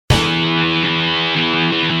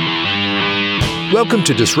Welcome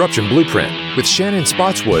to Disruption Blueprint with Shannon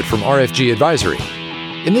Spotswood from RFG Advisory.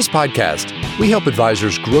 In this podcast, we help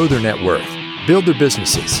advisors grow their net worth, build their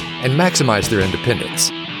businesses, and maximize their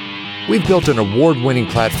independence. We've built an award-winning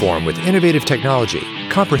platform with innovative technology,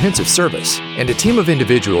 comprehensive service, and a team of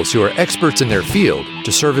individuals who are experts in their field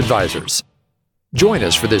to serve advisors. Join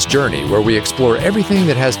us for this journey where we explore everything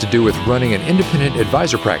that has to do with running an independent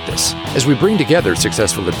advisor practice as we bring together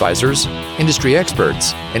successful advisors, industry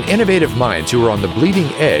experts, and innovative minds who are on the bleeding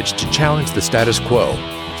edge to challenge the status quo,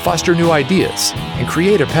 foster new ideas, and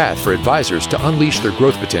create a path for advisors to unleash their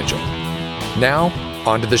growth potential. Now,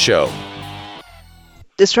 on to the show.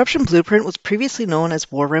 Disruption Blueprint was previously known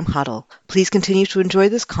as War Room Huddle. Please continue to enjoy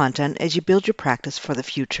this content as you build your practice for the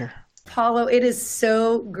future. Paulo, it is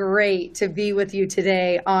so great to be with you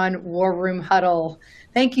today on War Room Huddle.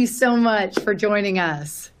 Thank you so much for joining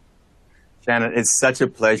us. Shannon, it's such a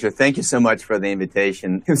pleasure. Thank you so much for the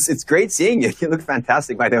invitation. It's great seeing you. You look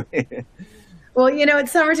fantastic, by the way. Well,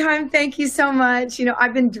 it's summertime. Thank you so much.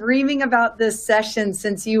 I've been dreaming about this session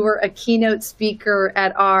since you were a keynote speaker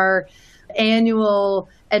at our annual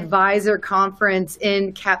advisor conference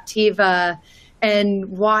in Captiva, and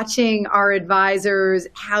watching our advisors,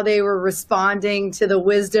 how they were responding to the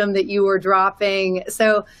wisdom that you were dropping.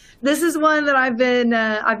 So this is one that I've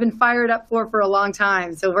been fired up for a long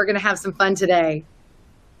time. So we're going to have some fun today.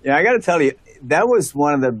 Yeah, I got to tell you, that was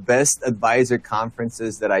one of the best advisor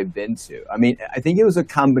conferences that I've been to. I mean, I think it was a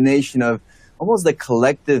combination of almost the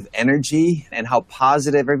collective energy and how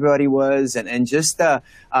positive everybody was, and just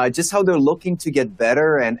how they're looking to get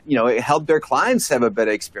better and, help their clients have a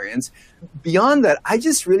better experience. Beyond that, I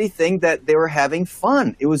just really think that they were having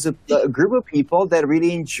fun. It was a group of people that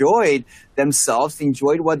really enjoyed themselves,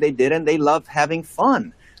 enjoyed what they did, and they loved having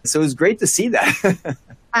fun. So it was great to see that.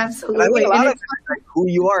 Absolutely. I think a lot of who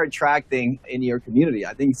you are attracting in your community.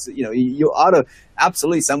 I think, you ought to,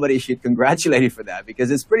 absolutely somebody should congratulate you for that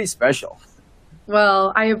because it's pretty special.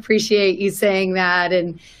 Well, I appreciate you saying that.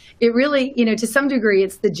 And it really, to some degree,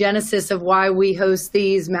 it's the genesis of why we host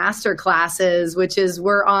these master classes, which is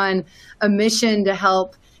we're on a mission to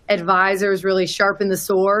help advisors really sharpen the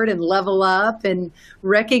sword and level up, and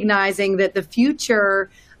recognizing that the future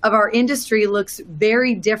of our industry looks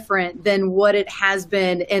very different than what it has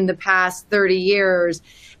been in the past 30 years.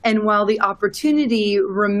 And while the opportunity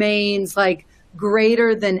remains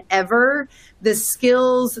greater than ever, the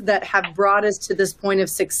skills that have brought us to this point of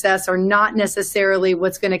success are not necessarily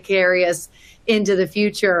what's going to carry us into the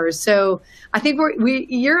future. So I think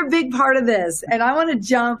you're a big part of this, and I want to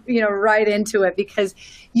jump, right into it, because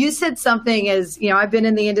you said something I've been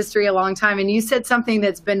in the industry a long time, and you said something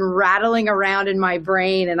that's been rattling around in my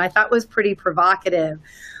brain, and I thought was pretty provocative,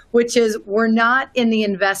 which is we're not in the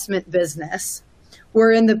investment business.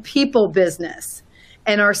 We're in the people business.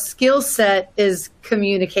 And our skill set is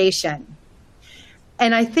communication.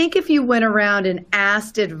 And I think if you went around and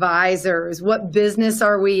asked advisors, what business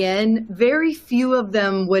are we in? Very few of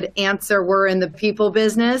them would answer, we're in the people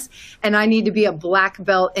business, and I need to be a black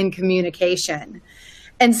belt in communication.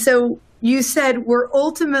 And so you said we're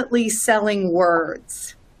ultimately selling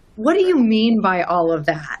words. What do you mean by all of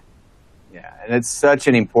that? Yeah, and it's such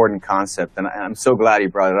an important concept. And I'm so glad you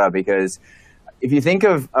brought it up, because if you think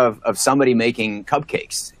of somebody making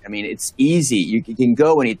cupcakes, I mean, it's easy. You can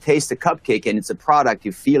go and you taste a cupcake and it's a product,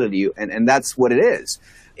 you feel it, and that's what it is.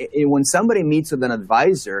 When somebody meets with an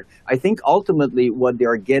advisor, I think ultimately what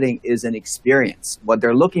they're getting is an experience. What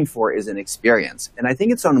they're looking for is an experience. And I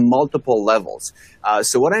think it's on multiple levels.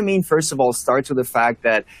 So what I mean, first of all, starts with the fact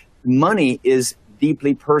that money is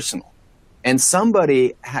deeply personal. And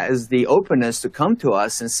somebody has the openness to come to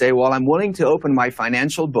us and say, well, I'm willing to open my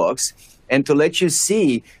financial books and to let you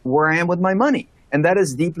see where I am with my money. And that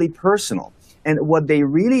is deeply personal. And what they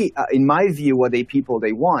really, in my view, what they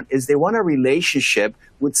want is they want a relationship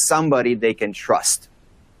with somebody they can trust.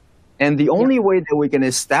 And the only way that we can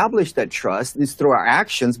establish that trust is through our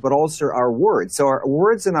actions, but also our words. So our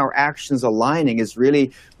words and our actions aligning is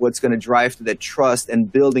really what's going to drive to that trust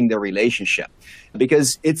and building the relationship.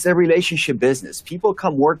 Because it's a relationship business. People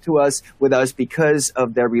come work with us because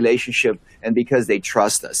of their relationship and because they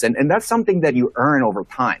trust us. And that's something that you earn over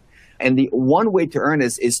time. And the one way to earn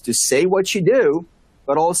is to say what you do,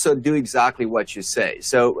 but also do exactly what you say.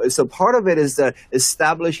 So part of it is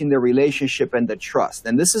establishing the relationship and the trust.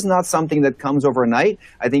 And this is not something that comes overnight.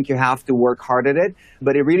 I think you have to work hard at it,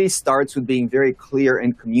 but it really starts with being very clear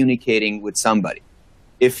and communicating with somebody.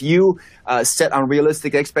 If you set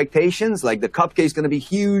unrealistic expectations, like the cupcake is going to be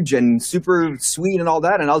huge and super sweet and all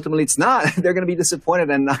that, and ultimately it's not, they're going to be disappointed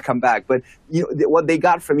and not come back. But what they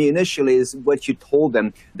got from you initially is what you told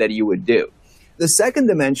them that you would do. The second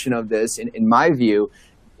dimension of this, in my view,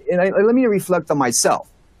 let me reflect on myself.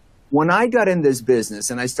 When I got in this business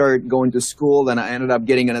and I started going to school and I ended up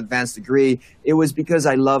getting an advanced degree, it was because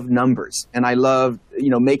I love numbers and I love,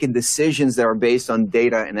 making decisions that are based on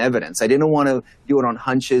data and evidence. I didn't want to do it on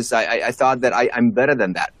hunches. I thought that I'm better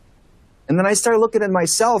than that. And then I started looking at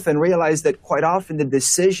myself and realized that quite often the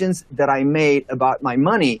decisions that I made about my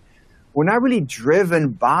money were not really driven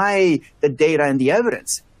by the data and the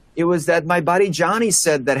evidence. It was that my buddy Johnny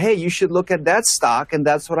said that, hey, you should look at that stock, and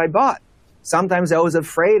that's what I bought. Sometimes I was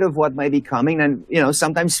afraid of what might be coming, and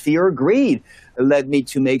sometimes fear or greed led me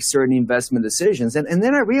to make certain investment decisions. And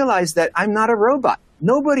then I realized that I'm not a robot.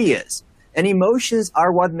 Nobody is. And emotions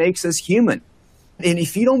are what makes us human. And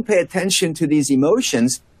if you don't pay attention to these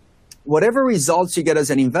emotions, whatever results you get as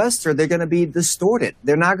an investor, they're going to be distorted.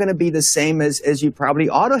 They're not going to be the same as you probably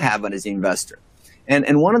ought to have as an investor. And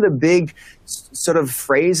one of the big sort of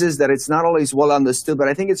phrases that it's not always well understood, but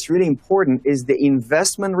I think it's really important, is the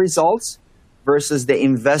investment results versus the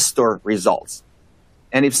investor results.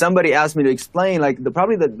 And if somebody asked me to explain,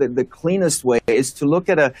 probably the cleanest way is to look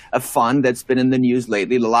at a fund that's been in the news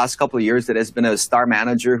lately, the last couple of years, that has been a star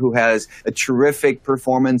manager who has a terrific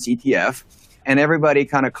performance ETF. And everybody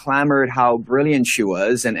kind of clamored how brilliant she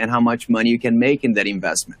was and how much money you can make in that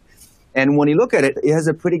investment. And when you look at it, it has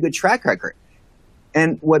a pretty good track record.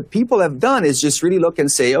 And what people have done is just really look and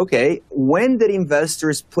say, okay, when did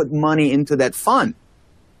investors put money into that fund?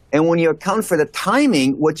 And when you account for the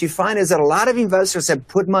timing, what you find is that a lot of investors have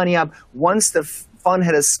put money up once the fund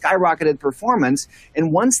had a skyrocketed performance.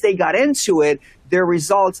 And once they got into it, their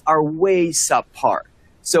results are way subpar.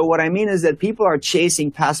 So what I mean is that people are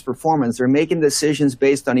chasing past performance. They're making decisions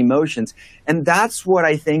based on emotions. And that's what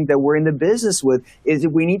I think that we're in the business with, is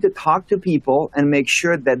that we need to talk to people and make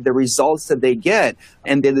sure that the results that they get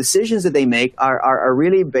and the decisions that they make are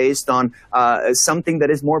really based on something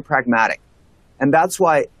that is more pragmatic. And that's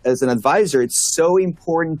why, as an advisor, it's so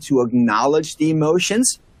important to acknowledge the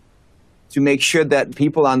emotions, to make sure that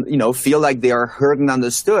people feel like they are heard and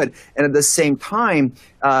understood, and at the same time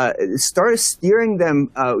start steering them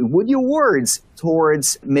with your words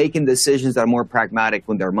towards making decisions that are more pragmatic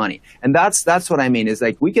with their money. And that's what I mean, is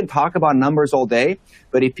we can talk about numbers all day,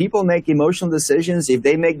 but if people make emotional decisions, if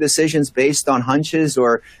they make decisions based on hunches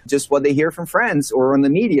or just what they hear from friends or on the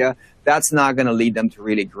media, that's not going to lead them to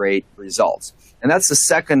really great results. And that's the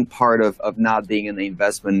second part of not being in the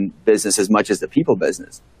investment business as much as the people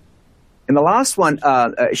business. And the last one,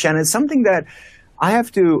 Shannon, something that I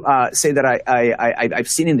have to say that I've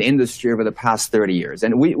seen in the industry over the past 30 years.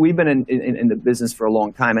 And we've been in the business for a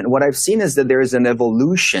long time. And what I've seen is that there is an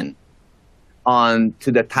evolution on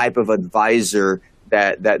to the type of advisor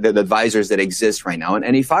that the advisors that exist right now.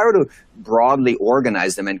 And if I were to broadly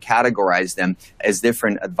organize them and categorize them as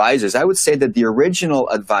different advisors, I would say that the original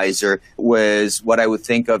advisor was what I would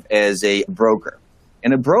think of as a broker.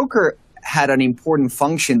 And a broker had an important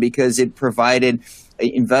function because it provided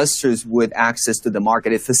investors with access to the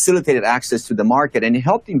market. It facilitated access to the market, and it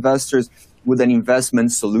helped investors with an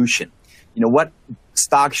investment solution. What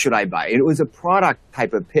stock should I buy? It was a product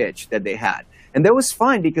type of pitch that they had. And that was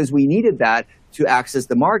fine because we needed that to access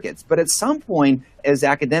the markets. But at some point, as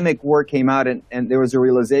academic work came out and there was a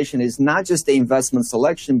realization, is not just the investment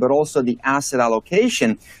selection, but also the asset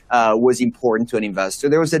allocation was important to an investor.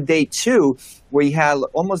 There was a day two where you had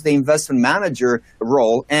almost the investment manager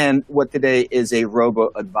role and what today is a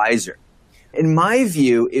robo-advisor. In my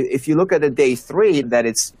view, if you look at the day three, that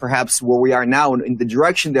it's perhaps where we are now in the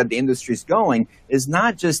direction that the industry is going, is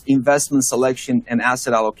not just investment selection and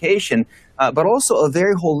asset allocation, but also a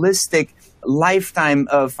very holistic lifetime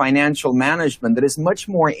of financial management that is much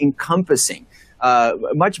more encompassing,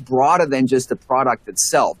 much broader than just the product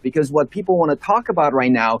itself. Because what people want to talk about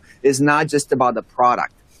right now is not just about the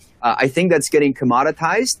product. I think that's getting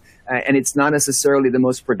commoditized, and it's not necessarily the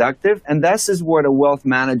most productive. And this is where the wealth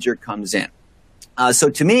manager comes in.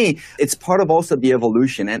 So to me, it's part of also the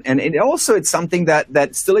evolution. And it's something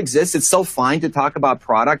that still exists. It's still fine to talk about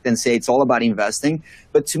product and say it's all about investing.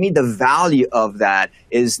 But to me, the value of that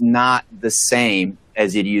is not the same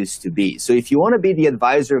as it used to be. So if you want to be the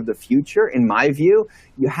advisor of the future, in my view,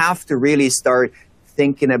 you have to really start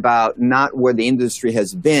thinking about not where the industry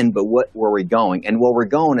has been, but where we're going. And where we're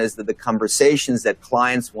going is that the conversations that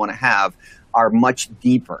clients want to have are much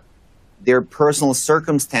deeper. Their personal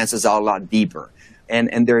circumstances are a lot deeper.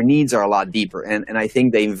 And their needs are a lot deeper. And I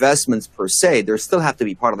think the investments per se, they still have to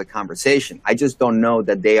be part of the conversation. I just don't know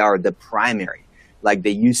that they are the primary. like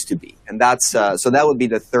they used to be. And that's so that would be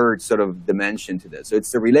the third sort of dimension to this. So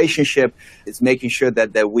it's the relationship, it's making sure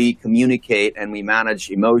that we communicate and we manage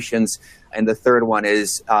emotions. And the third one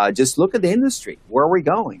is just look at the industry. Where are we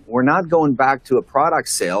going? We're not going back to a product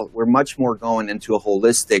sale. We're much more going into a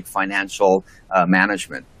holistic financial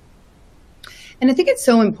management. And I think it's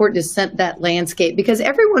so important to set that landscape because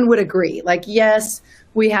everyone would agree, like, yes,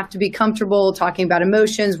 we have to be comfortable talking about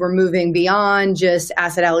emotions. We're moving beyond just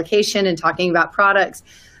asset allocation and talking about products.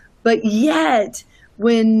 But yet,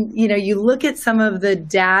 when you look at some of the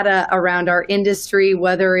data around our industry,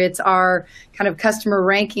 whether it's our kind of customer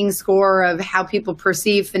ranking score of how people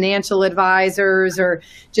perceive financial advisors or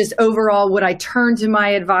just overall would I turn to my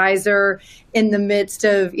advisor in the midst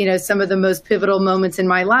of some of the most pivotal moments in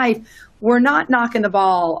my life, we're not knocking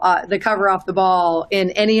the cover off the ball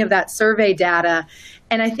in any of that survey data.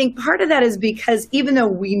 And I think part of that is because even though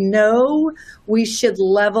we know we should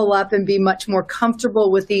level up and be much more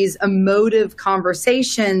comfortable with these emotive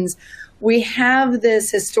conversations, we have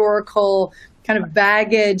this historical kind of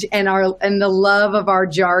baggage and the love of our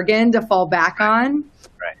jargon to fall back on.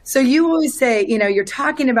 Right. So you always say, you're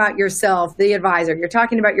talking about yourself, the advisor, you're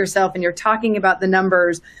talking about yourself and you're talking about the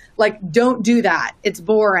numbers. Like, don't do that. It's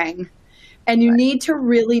boring. And you need to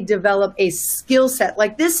really develop a skill set.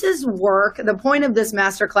 Like, this is work. The point of this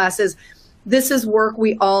masterclass is this is work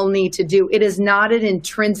we all need to do. It is not an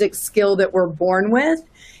intrinsic skill that we're born with.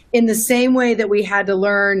 In the same way that we had to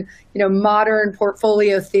learn, modern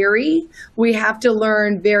portfolio theory, we have to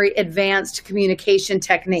learn very advanced communication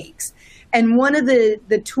techniques. And one of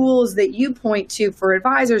the tools that you point to for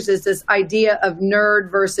advisors is this idea of nerd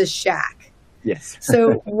versus shack. Yes.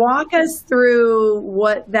 So walk us through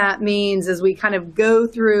what that means as we kind of go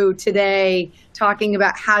through today talking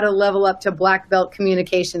about how to level up to black belt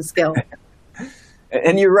communication skill.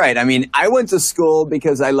 And you're right. I mean, I went to school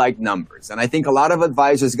because I like numbers. And I think a lot of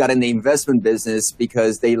advisors got in the investment business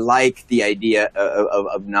because they like the idea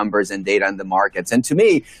of numbers and data in the markets. And to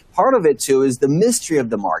me, part of it, too, is the mystery of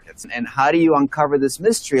the markets. And how do you uncover this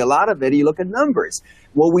mystery? A lot of it, you look at numbers.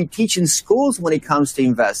 What we teach in schools when it comes to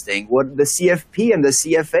investing, what the CFP and the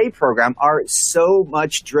CFA program are so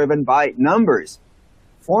much driven by numbers,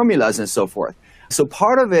 formulas, and so forth. So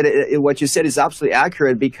part of it, what you said is absolutely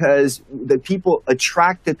accurate because the people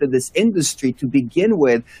attracted to this industry to begin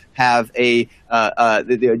with have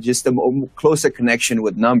just a closer connection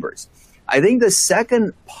with numbers. I think the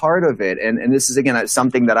second part of it, and this is, again,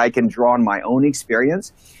 something that I can draw on my own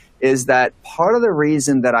experience, is that part of the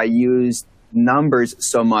reason that I used numbers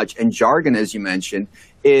so much and jargon, as you mentioned,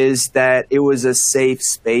 is that it was a safe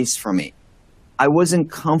space for me. I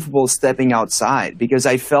wasn't comfortable stepping outside because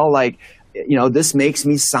I felt like, this makes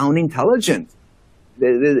me sound intelligent.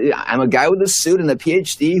 I'm a guy with a suit and a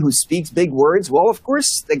PhD who speaks big words. Well, of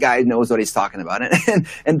course, the guy knows what he's talking about.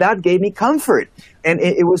 And that gave me comfort. And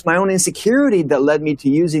it was my own insecurity that led me to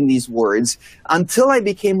using these words until I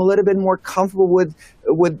became a little bit more comfortable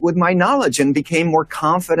with my knowledge and became more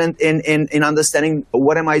confident in understanding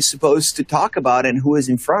what am I supposed to talk about and who is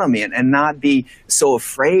in front of me and not be so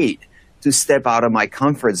afraid to step out of my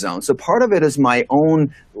comfort zone. So part of it is my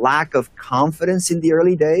own lack of confidence in the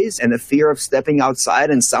early days and the fear of stepping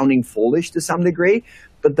outside and sounding foolish to some degree.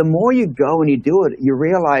 But the more you go and you do it, you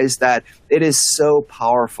realize that it is so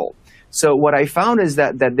powerful. So what I found is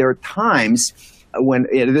that there are times when,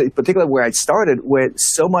 particularly where I started, where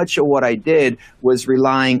so much of what I did was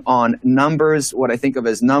relying on numbers, what I think of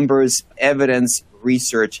as numbers, evidence,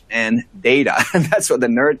 research, and data. And that's where the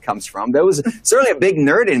nerd comes from. There was certainly a big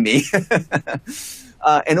nerd in me.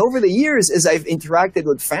 And over the years, as I've interacted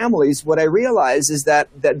with families, what I realize is that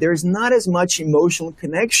there's not as much emotional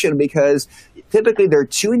connection because typically there are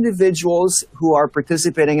two individuals who are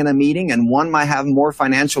participating in a meeting and one might have more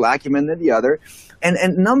financial acumen than the other. And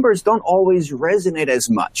numbers don't always resonate as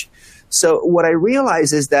much. So what I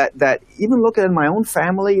realize is that even looking at my own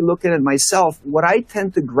family, looking at myself, what I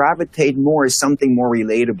tend to gravitate more is something more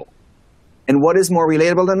relatable. And what is more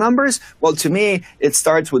relatable than numbers? Well, to me, it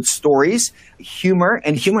starts with stories, humor,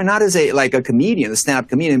 and humor not as a comedian, a stand-up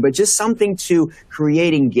comedian, but just something to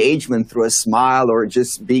create engagement through a smile or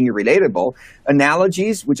just being relatable.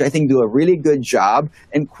 Analogies, which I think do a really good job,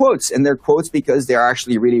 and quotes, and they're quotes because they're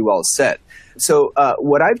actually really well said. So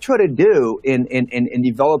what I've tried to do in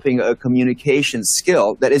developing a communication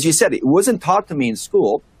skill that, as you said, it wasn't taught to me in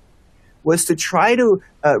school, was to try to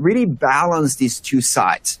really balance these two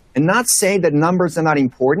sides and not say that numbers are not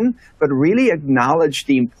important, but really acknowledge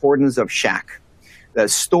the importance of shack, the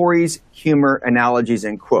stories, humor, analogies,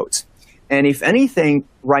 and quotes. And if anything,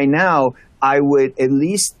 right now, I would at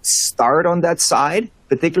least start on that side,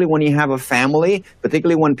 particularly when you have a family,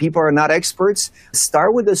 particularly when people are not experts.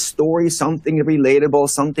 Start with a story, something relatable,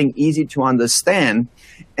 something easy to understand.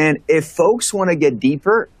 And if folks want to get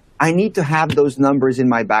deeper, I need to have those numbers in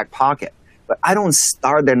my back pocket. But I don't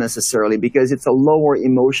start there necessarily because it's a lower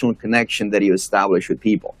emotional connection that you establish with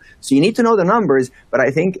people. So you need to know the numbers, but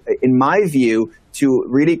I think in my view, to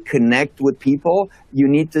really connect with people, you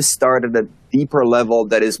need to start at a deeper level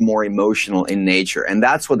that is more emotional in nature. And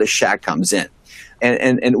that's where the shack comes in.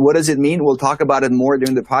 And what does it mean? We'll talk about it more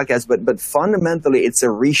during the podcast, but fundamentally, it's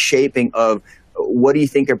a reshaping of what do you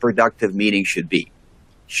think a productive meeting should be?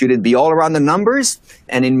 Should it be all around the numbers?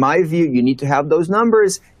 And in my view, you need to have those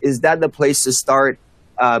numbers. Is that the place to start?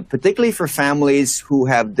 Particularly for families who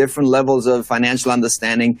have different levels of financial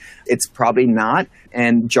understanding, it's probably not.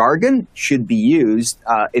 And jargon should be used.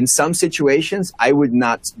 In some situations, I would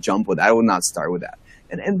not jump with that. I would not start with that.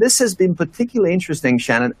 And this has been particularly interesting,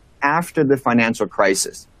 Shannon, after the financial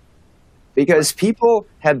crisis, because people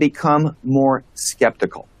have become more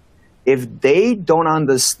skeptical. If they don't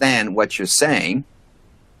understand what you're saying,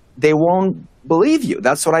 they won't believe you.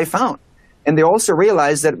 That's what I found. And they also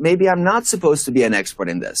realized that maybe I'm not supposed to be an expert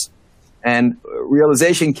in this. And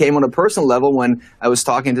realization came on a personal level when I was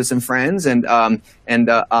talking to some friends, and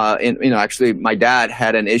actually my dad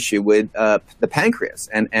had an issue with the pancreas,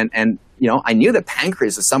 and I knew the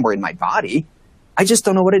pancreas is somewhere in my body. I just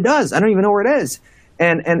don't know what it does. I don't even know where it is.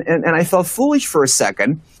 And I felt foolish for a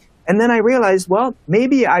second. And then I realized, well,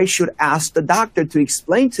 maybe I should ask the doctor to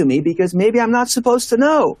explain to me, because maybe I'm not supposed to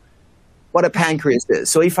know what a pancreas is.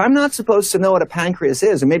 So if I'm not supposed to know what a pancreas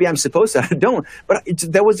is, or maybe I'm supposed to, I don't, but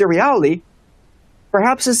that was the reality.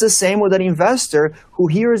 Perhaps it's the same with an investor who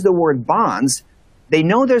hears the word bonds. They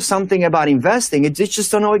know there's something about investing. They just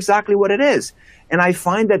don't know exactly what it is. And I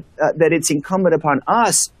find that it's incumbent upon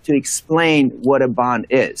us to explain what a bond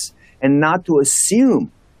is and not to assume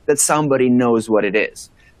that somebody knows what it is.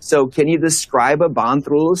 So can you describe a bond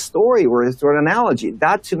through a little story or through an analogy?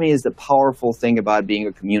 That to me is the powerful thing about being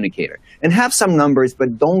a communicator. And have some numbers,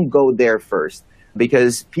 but don't go there first,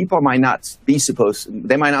 because people might not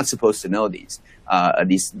supposed to know these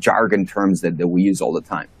jargon terms that we use all the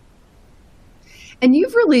time. And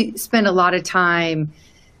you've really spent a lot of time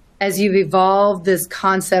as you've evolved this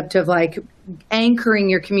concept of like anchoring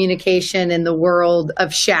your communication in the world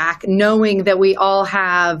of Shack, knowing that we all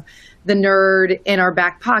have the nerd in our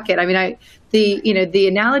back pocket. I mean, the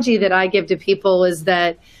analogy that I give to people is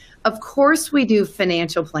that, of course we do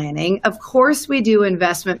financial planning. Of course we do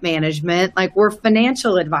investment management. Like, we're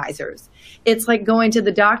financial advisors. It's like going to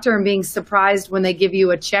the doctor and being surprised when they give you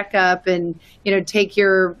a checkup and, take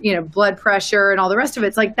your, blood pressure and all the rest of it.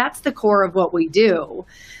 It's like, that's the core of what we do.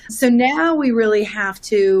 So now we really have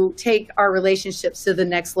to take our relationships to the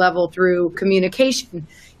next level through communication.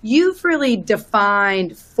 You've really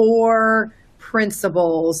defined 4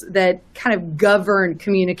 principles that kind of govern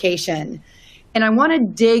communication. And I want to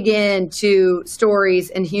dig into stories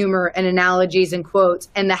and humor and analogies and quotes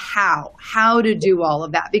and the how to do all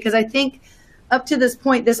of that. Because I think up to this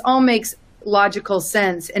point, this all makes logical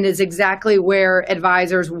sense and is exactly where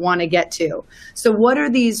advisors want to get to. So what are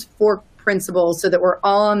these 4 principles so that we're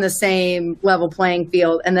all on the same level playing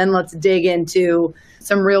field? And then let's dig into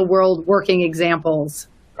some real world working examples.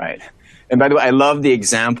 Right. And by the way, I love the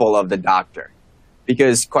example of the doctor,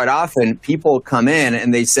 because quite often people come in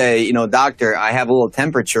and they say, doctor, I have a little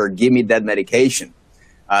temperature, give me that medication,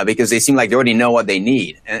 because they seem like they already know what they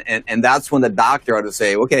need. And that's when the doctor ought to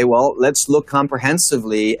say, okay, well, let's look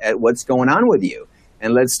comprehensively at what's going on with you.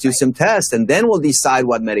 And let's do some tests, and then we'll decide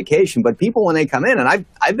what medication. But people, when they come in, and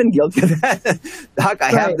I've been guilty of that, doc, I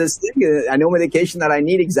have this thing, I know medication that I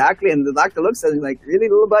need exactly, and the doctor looks at me like, really,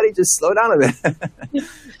 little buddy, just slow down a bit.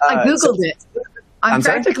 I Googled it. I'm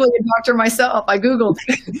practically a doctor myself. I Googled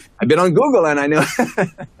it. I've been on Google, and I know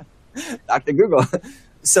Dr. Google.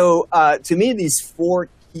 So to me, these 4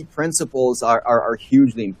 key principles are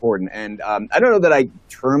hugely important. And I don't know that I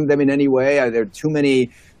term them in any way. There are too many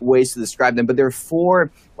ways to describe them, but there are 4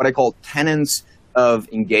 what I call tenets of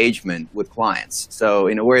engagement with clients. So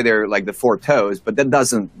in a way, they're like the 4 toes, but that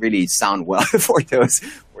doesn't really sound well. 4 toes.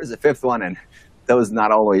 Where's the 5th one? And those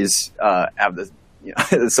not always have the.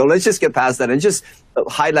 So let's just get past that and just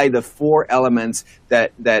highlight the 4 elements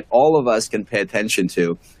that all of us can pay attention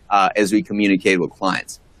to as we communicate with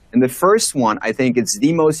clients. And the first one, I think it's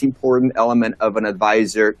the most important element of an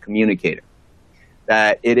advisor communicator,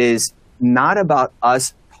 that it is not about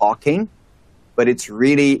us talking, but it's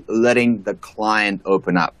really letting the client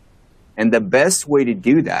open up. And the best way to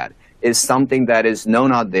do that is something that is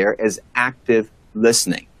known out there as active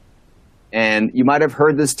listening. And you might have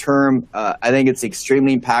heard this term. I think it's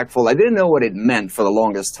extremely impactful. I didn't know what it meant for the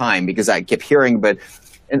longest time because I kept hearing,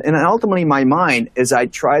 and ultimately my mind, as I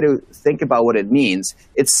try to think about what it means,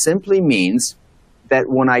 it simply means that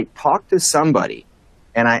when I talk to somebody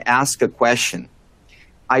and I ask a question,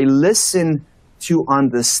 I listen to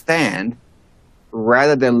understand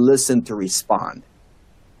rather than listen to respond.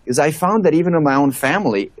 Because I found that even in my own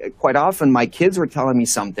family, quite often my kids were telling me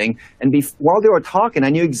something, and while they were talking, I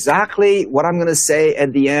knew exactly what I'm going to say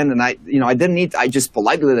at the end, and I just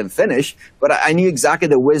politely let them finish, but I knew exactly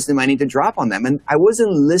the wisdom I need to drop on them. And I wasn't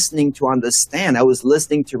listening to understand, I was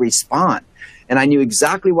listening to respond. And I knew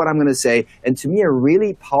exactly what I'm going to say. And to me, a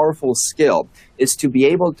really powerful skill is to be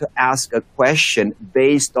able to ask a question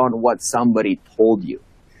based on what somebody told you,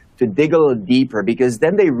 to dig a little deeper, because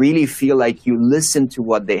then they really feel like you listen to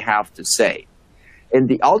what they have to say. And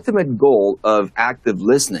the ultimate goal of active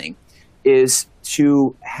listening is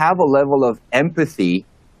to have a level of empathy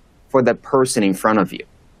for the person in front of you.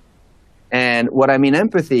 And what I mean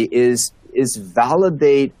empathy is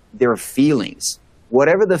validate their feelings,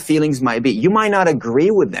 whatever the feelings might be. You might not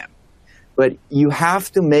agree with them, but you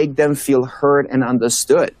have to make them feel heard and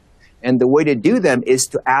understood. And the way to do them is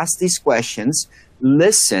to ask these questions,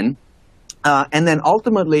 listen, and then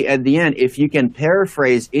ultimately at the end, if you can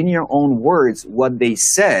paraphrase in your own words what they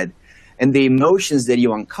said and the emotions that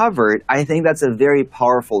you uncovered, I think that's a very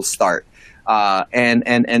powerful start. And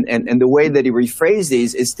the way that you rephrase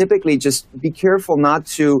these is typically just be careful not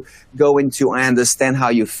to go into I understand how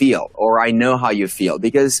you feel or I know how you feel,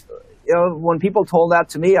 because when people told that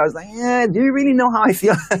to me, I was like, do you really know how I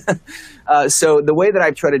feel? So the way that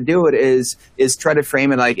I try to do it is try to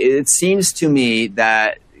frame it like it seems to me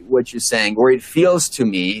that what you're saying, or it feels to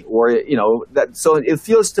me, or that. So it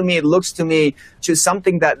feels to me, it looks to me, to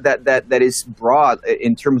something that is broad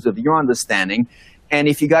in terms of your understanding. And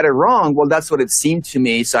if you got it wrong, well, that's what it seemed to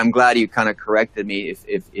me. So I'm glad you kind of corrected me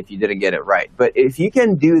if you didn't get it right. But if you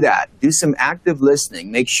can do that, do some active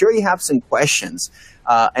listening, make sure you have some questions,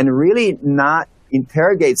 and really not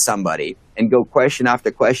interrogate somebody and go question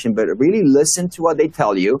after question, but really listen to what they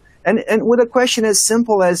tell you. And with a question as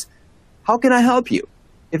simple as, how can I help you?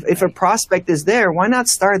 If a prospect is there, why not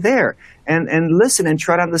start there and listen and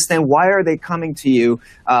try to understand why are they coming to you,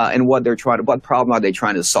 and what problem are they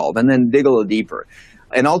trying to solve, and then dig a little deeper.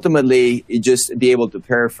 And ultimately, just be able to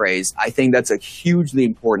paraphrase. I think that's a hugely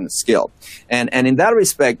important skill. And in that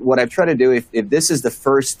respect, what I've tried to do, if this is the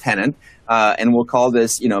first tenet, and we'll call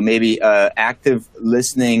this, maybe active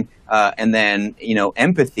listening, and then,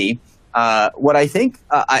 empathy. What I think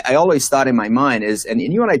I always thought in my mind is, and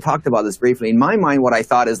you and I talked about this briefly, in my mind what I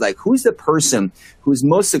thought is like, who's the person who's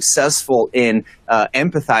most successful in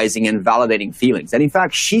empathizing and validating feelings? And in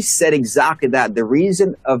fact, she said exactly that. The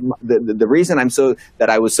reason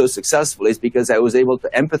I was so successful is because I was able to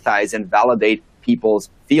empathize and validate people's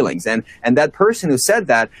feelings. And that person who said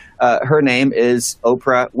that, her name is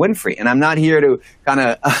Oprah Winfrey. And I'm not here to kind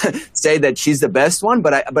of say that she's the best one,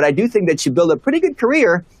 but I do think that she built a pretty good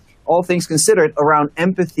career, all things considered, around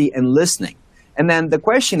empathy and listening. And then the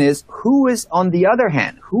question is, who is on the other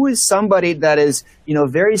hand? Who is somebody that is,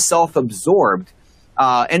 very self-absorbed?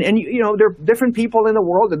 And there are different people in the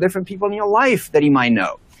world, there are different people in your life that you might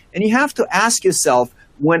know. And you have to ask yourself,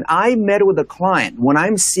 when I met with a client, when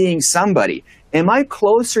I'm seeing somebody, am I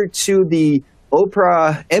closer to the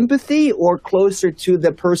Oprah empathy or closer to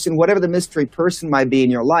the person, whatever the mystery person might be in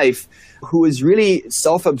your life, who is really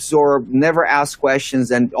self-absorbed, never asks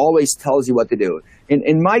questions, and always tells you what to do?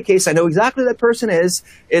 In my case, I know exactly who that person is.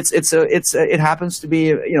 It happens to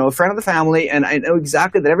be a friend of the family, and I know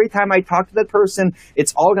exactly that every time I talk to that person,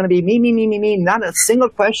 it's all going to be me, not a single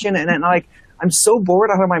question, and I'm so bored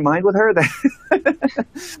out of my mind with her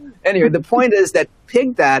that anyway, the point is that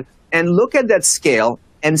pick that and look at that scale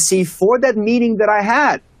and see, for that meeting that I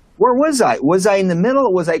had, where was I? Was I in the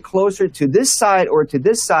middle? Was I closer to this side or to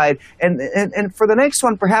this side? And for the next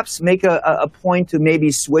one, perhaps make a point to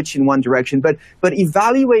maybe switch in one direction, but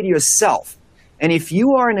evaluate yourself. And if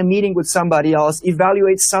you are in a meeting with somebody else,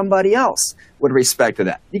 evaluate somebody else with respect to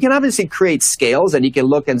that. You can obviously create scales, and you can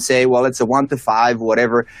look and say, well, it's a 1 to 5,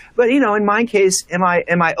 whatever. But, in my case, am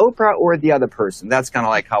I Oprah or the other person? That's kind of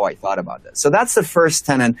like how I thought about this. So that's the first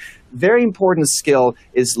tenet. Very important skill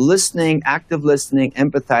is listening, active listening,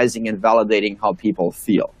 empathizing, and validating how people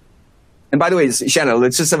feel. And by the way, Shanna,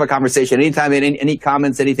 let's just have a conversation. Anytime, any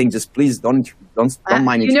comments, anything, just please don't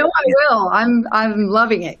mind. I will. I'm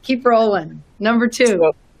loving it. Keep rolling. Number 2.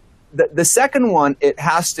 So the second one, it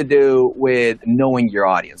has to do with knowing your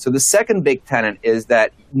audience. So the second big tenet is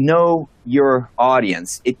that know your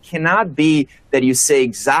audience. It cannot be that you say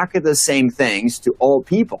exactly the same things to all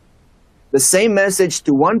people. The same message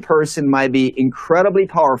to one person might be incredibly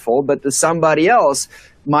powerful, but to somebody else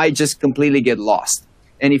might just completely get lost.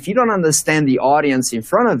 And if you don't understand the audience in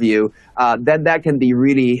front of you, that can be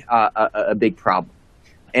really a big problem.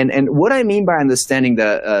 And what I mean by understanding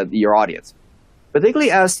your audience,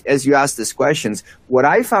 particularly as you ask these questions, what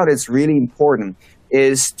I found is really important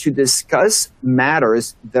is to discuss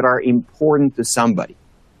matters that are important to somebody.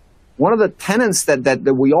 One of the tenets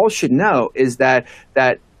that we all should know is that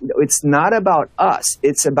it's not about us.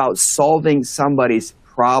 It's about solving somebody's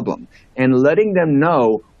problem and letting them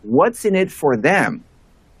know what's in it for them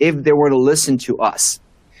if they were to listen to us.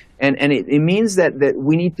 And it means that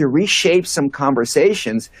we need to reshape some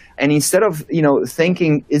conversations, and instead of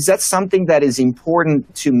thinking, is that something that is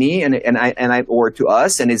important to me and I or to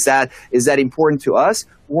us, and is that important to us,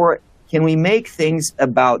 or can we make things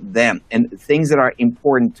about them and things that are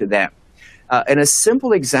important to them? And a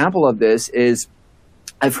simple example of this is,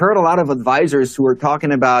 I've heard a lot of advisors who are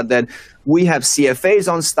talking about that we have CFAs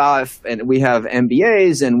on staff and we have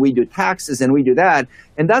MBAs and we do taxes and we do that,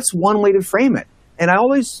 and that's one way to frame it. And I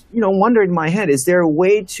always, wonder in my head, is there a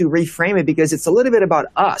way to reframe it? Because it's a little bit about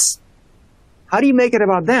us. How do you make it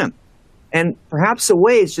about them? And perhaps a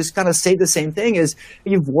way is just kind of say the same thing is,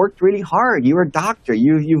 you've worked really hard. You're a doctor.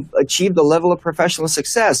 You've achieved a level of professional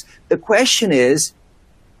success. The question is,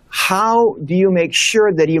 how do you make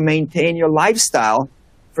sure that you maintain your lifestyle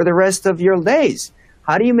for the rest of your days?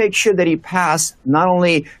 How do you make sure that you pass not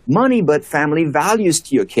only money, but family values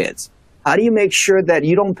to your kids? How do you make sure that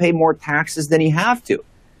you don't pay more taxes than you have to?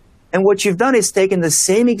 And what you've done is taken the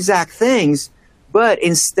same exact things, but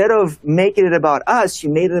instead of making it about us,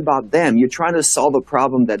 you made it about them. You're trying to solve a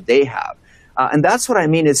problem that they have. And that's what I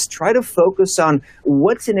mean is try to focus on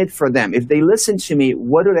what's in it for them. If they listen to me,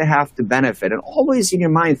 what do they have to benefit? And always in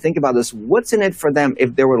your mind, think about this. What's in it for them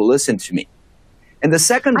if they were to listen to me? And the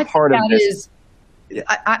second part of this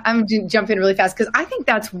I'm going to jump in really fast because I think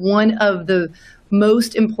that's one of the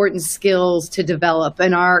most important skills to develop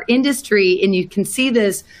in our industry. And you can see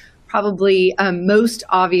this probably most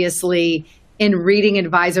obviously in reading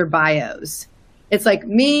advisor bios. It's like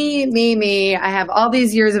me. I have all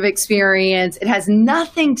these years of experience. It has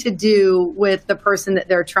nothing to do with the person that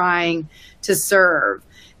they're trying to serve.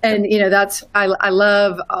 And, I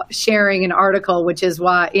love sharing an article, which is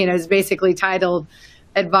why, it's basically titled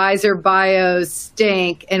Advisor Bios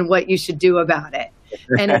Stink and What You Should Do About It.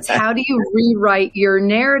 And it's how do you rewrite your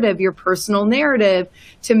narrative, your personal narrative,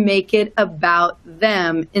 to make it about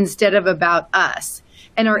them instead of about us.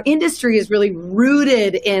 And our industry is really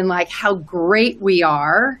rooted in like how great we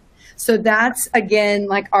are. So that's, again,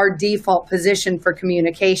 like our default position for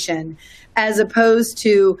communication, as opposed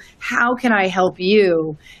to how can I help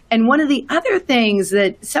you? And one of the other things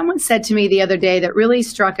that someone said to me the other day that really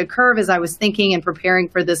struck a curve as I was thinking and preparing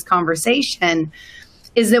for this conversation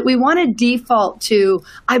is that we want to default to,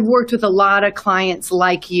 I've worked with a lot of clients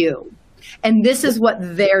like you, and this is what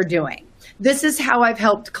they're doing. This is how I've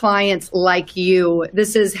helped clients like you.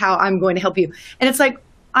 This is how I'm going to help you. And it's like,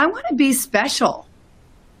 I want to be special.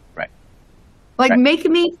 Like, make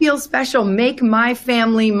me feel special. Make my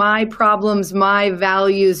family, my problems, my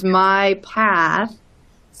values, my path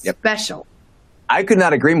special. I could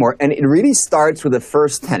not agree more. And it really starts with the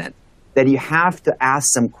first tenet, that you have to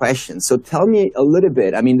ask some questions. So tell me a little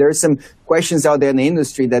bit. I mean, there's some questions out there in the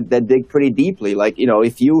industry that dig pretty deeply. Like,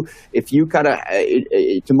 if you kind of,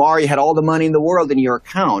 tomorrow you had all the money in the world in your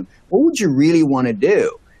account, what would you really want to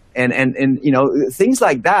do? And things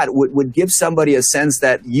like that would give somebody a sense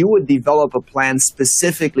that you would develop a plan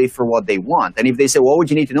specifically for what they want. And if they say, well, would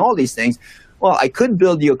you need to know all these things? Well, I could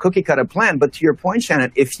build you a cookie cutter plan, but to your point,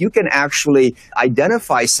 Shannon, if you can actually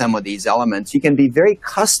identify some of these elements, you can be very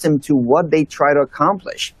custom to what they try to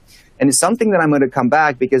accomplish. And it's something that I'm going to come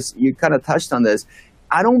back because you kind of touched on this.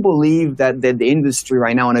 I don't believe that the industry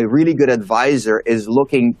right now and a really good advisor is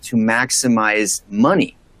looking to maximize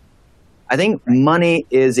money. I think money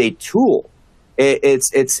is a tool.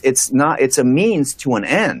 It's a means to an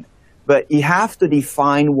end, but you have to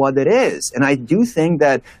define what it is. And I do think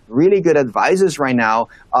that really good advisors right now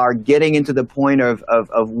are getting into the point of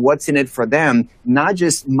what's in it for them, not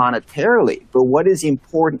just monetarily, but what is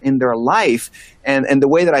important in their life. And the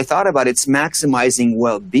way that I thought about it, it's maximizing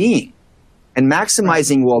well-being. And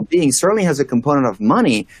maximizing well-being certainly has a component of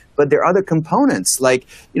money, but there are other components like,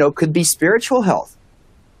 could be spiritual health.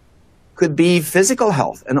 Could be physical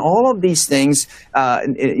health, and all of these things,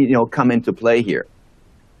 come into play here.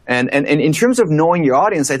 And in terms of knowing your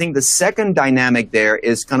audience, I think the second dynamic there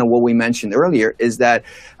is kind of what we mentioned earlier, is that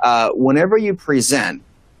whenever you present,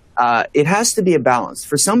 it has to be a balance.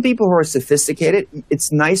 For some people who are sophisticated,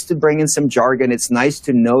 it's nice to bring in some jargon. It's nice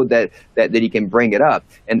to know that you can bring it up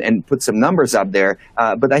and put some numbers up there.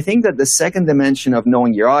 But I think that the second dimension of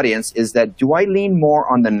knowing your audience is that, do I lean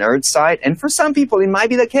more on the nerd side? And for some people, it might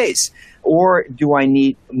be the case. Or do I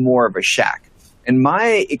need more of a shack? And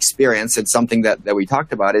my experience, and something that we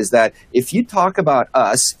talked about, is that if you talk about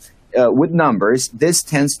us with numbers, this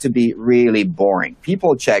tends to be really boring.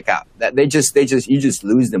 People check out. That you just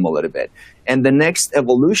lose them a little bit. And the next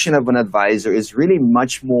evolution of an advisor is really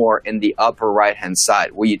much more in the upper right-hand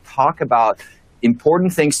side, where you talk about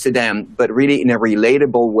important things to them, but really in a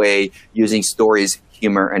relatable way, using stories,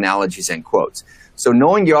 humor, analogies, and quotes. So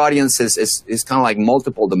knowing your audience is kind of like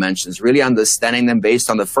multiple dimensions, really understanding them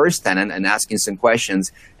based on the first tenet and asking some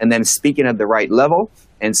questions, and then speaking at the right level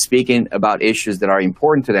and speaking about issues that are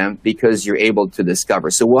important to them because you're able to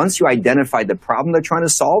discover. So once you identify the problem they're trying to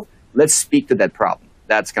solve, let's speak to that problem.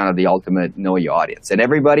 That's kind of the ultimate know your audience. And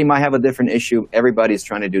everybody might have a different issue. Everybody's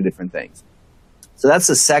trying to do different things. So that's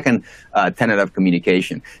the second tenet of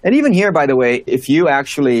communication. And even here, by the way, if you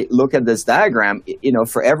actually look at this diagram,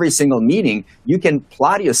 for every single meeting, you can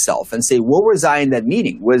plot yourself and say, what was I in that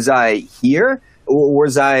meeting? Was I here? Or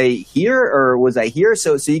was I here? Or was I here?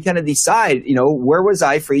 So you kind of decide, where was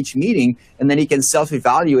I for each meeting? And then you can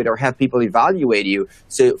self-evaluate or have people evaluate you.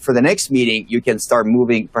 So for the next meeting, you can start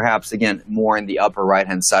moving, perhaps, again, more in the upper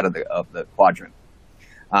right-hand side of the quadrant.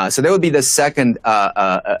 So that would be the second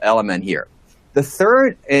element here. The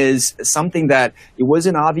third is something that it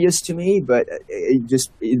wasn't obvious to me, but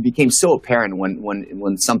it became so apparent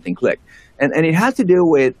when something clicked. And it had to do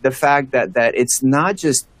with the fact that it's not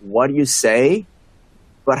just what you say,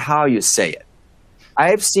 but how you say it.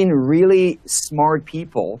 I have seen really smart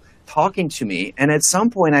people talking to me, and at some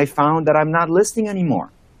point I found that I'm not listening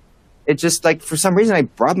anymore. It just, like, for some reason I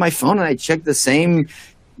brought my phone and I checked the same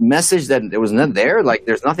message that there was not there. Like,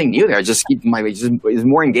 there's nothing new there. I just keep it's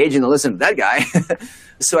more engaging to listen to that guy.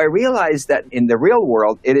 So I realized that in the real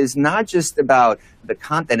world, it is not just about the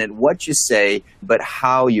content and what you say, but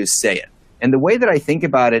how you say it. And the way that I think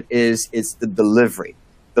about it is it's the delivery.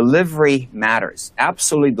 Delivery matters.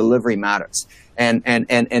 Absolutely, delivery matters. And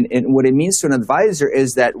what it means to an advisor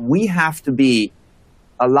is that we have to be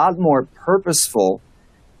a lot more purposeful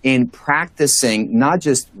in practicing not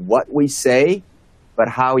just what we say, but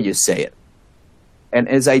how you say it. And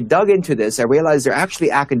as I dug into this, I realized there are actually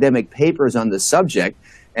academic papers on the subject,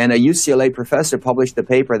 and a UCLA professor published a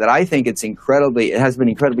paper that I think it has been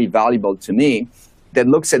incredibly valuable to me, that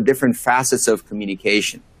looks at different facets of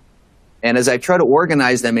communication. And as I try to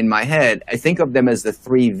organize them in my head, I think of them as the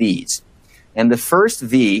 3 V's. And the first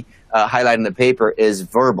V highlighted in the paper is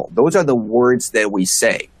verbal. Those are the words that we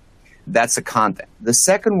say. That's the content. The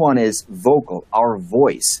second one is vocal, our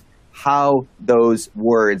voice, how those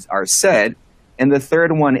words are said. And the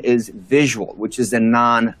third one is visual, which is the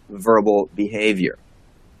non-verbal behavior.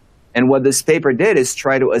 And what this paper did is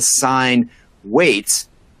try to assign weights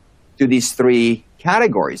to these 3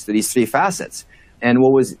 categories, to these 3 facets. And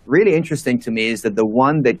what was really interesting to me is that the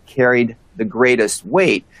one that carried the greatest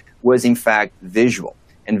weight was, in fact, visual.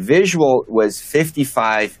 And visual was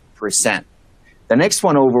 55%. The next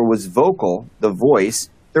one over was vocal, the voice,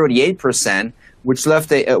 38%, which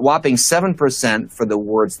left a whopping 7% for the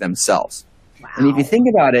words themselves. Wow. And if you think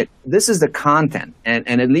about it, this is the content. And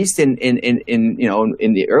at least in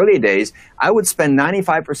the early days, I would spend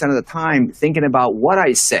 95% of the time thinking about what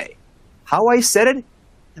I say. How I said it,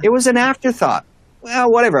 it was an afterthought.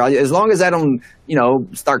 Well, whatever. As long as I don't,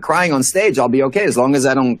 start crying on stage, I'll be okay. As long as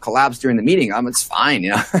I don't collapse during the meeting, it's fine,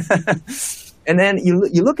 And then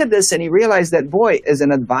you look at this and you realize that, boy, as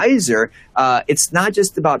an advisor, it's not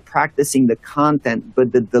just about practicing the content,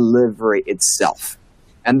 but the delivery itself.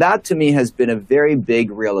 And that, to me, has been a very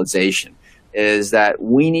big realization, is that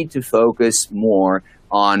we need to focus more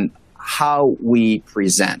on how we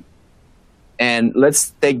present. And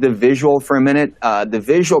let's take the visual for a minute. The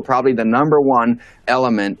visual, probably the number one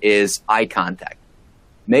element, is eye contact.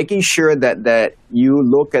 Making sure that you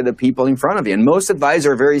look at the people in front of you. And most advisors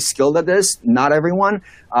are very skilled at this, not everyone.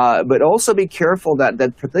 But also be careful that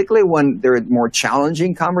particularly when there are more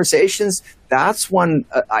challenging conversations, that's when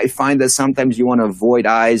I find that sometimes you want to avoid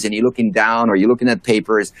eyes and you're looking down or you're looking at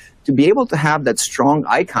papers. To be able to have that strong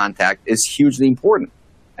eye contact is hugely important.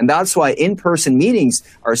 And that's why in-person meetings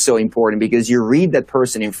are so important, because you read that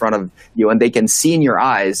person in front of you and they can see in your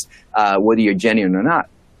eyes whether you're genuine or not.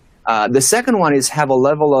 The second one is have a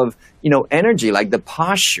level of energy, like the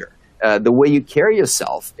posture. The way you carry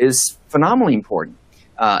yourself is phenomenally important.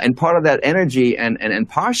 And part of that energy and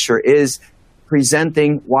posture is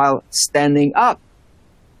presenting while standing up.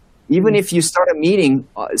 Even if you start a meeting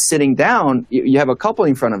sitting down, you have a couple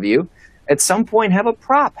in front of you. At some point, have a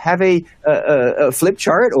prop, have a flip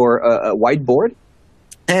chart or a whiteboard,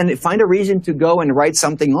 and find a reason to go and write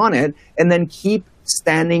something on it, and then keep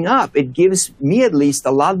standing up. It gives me at least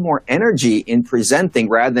a lot more energy in presenting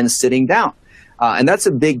rather than sitting down. And that's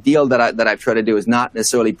a big deal that I've tried to do, is not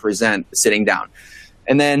necessarily present sitting down.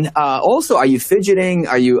 And then also, are you fidgeting?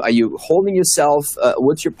 Are you holding yourself?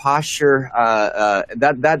 What's your posture?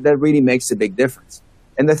 That really makes a big difference.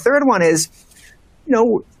 And the third one is,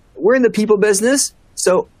 we're in the people business,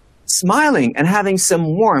 so smiling and having some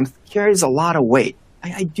warmth carries a lot of weight.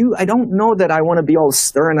 I don't know that I want to be all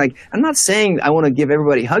stern. Like, I'm not saying I want to give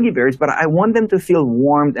everybody huggy bears, but I want them to feel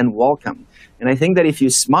warmed and welcome. And I think that if you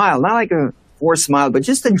smile, not like a forced smile, but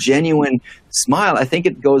just a genuine smile, I think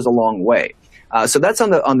it goes a long way. So that's on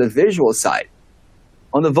the visual side.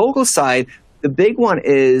 On the vocal side, the big one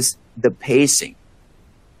is the pacing.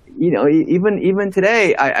 Even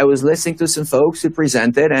today, I was listening to some folks who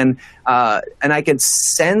presented, and I could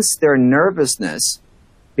sense their nervousness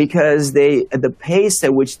because the pace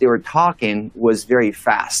at which they were talking was very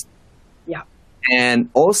fast. Yeah. And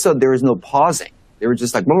also, there was no pausing. They were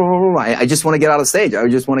just like, blah, blah, blah, blah. I just want to get out of stage. I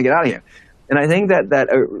just want to get out of here. And I think that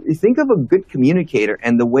you think of a good communicator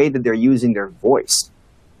and the way that they're using their voice.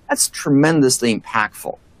 That's tremendously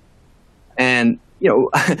impactful. And,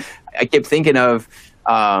 I kept thinking of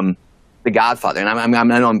The Godfather. And I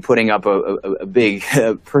know I'm putting up a big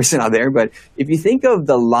person out there, but if you think of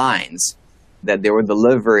the lines that they were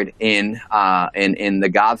delivered in The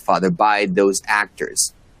Godfather by those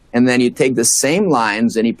actors, and then you take the same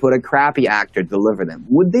lines and you put a crappy actor to deliver them,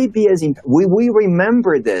 would they be as we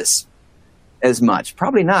remember this as much?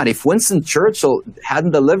 Probably not. If Winston Churchill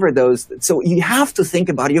hadn't delivered those, so you have to think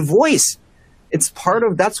about your voice. It's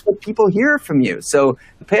that's what people hear from you. So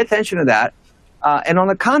pay attention to that. And on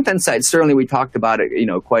the content side, certainly we talked about it,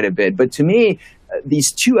 quite a bit. But to me,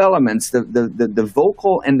 these two elements, the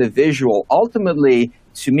vocal and the visual, ultimately,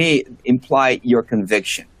 to me, imply your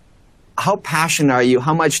conviction. How passionate are you?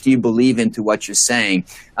 How much do you believe into what you're saying?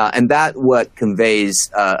 And that what conveys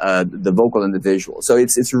the vocal and the visual. So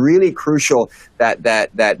it's really crucial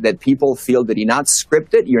that people feel that you're not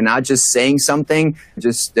scripted, you're not just saying something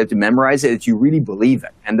just to memorize it, that you really believe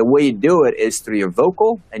it. And the way you do it is through your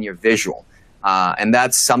vocal and your visual. And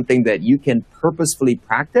that's something that you can purposefully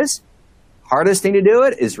practice. Hardest thing to do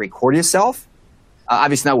it is record yourself.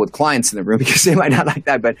 Obviously not with clients in the room because they might not like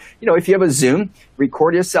that. But, if you have a Zoom,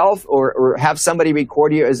 record yourself or have somebody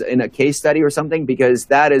record you as in a case study or something, because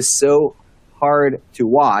that is so hard to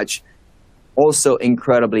watch, also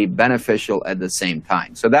incredibly beneficial at the same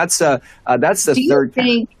time. So that's the third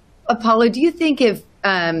thing. Apollo, do you think if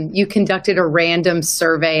you conducted a random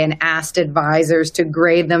survey and asked advisors to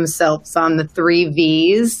grade themselves on the 3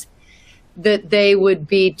 V's, that they would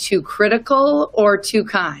be too critical or too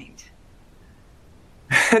kind?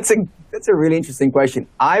 That's a really interesting question.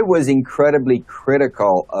 I was incredibly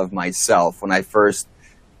critical of myself when I first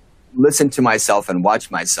listened to myself and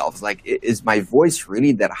watched myself. Like, is my voice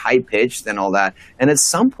really that high-pitched and all that? And at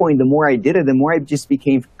some point, the more I did it, the more I just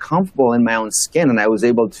became comfortable in my own skin, and I was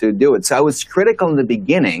able to do it. So I was critical in the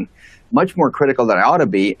beginning, much more critical than I ought to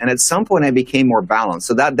be. And at some point, I became more balanced.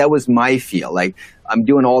 So that was my feel. Like, I'm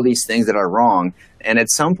doing all these things that are wrong. And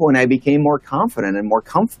at some point, I became more confident and more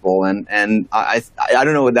comfortable. And I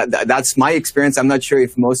don't know, that's my experience. I'm not sure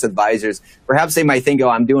if most advisors, perhaps they might think, oh,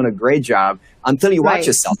 I'm doing a great job, until you watch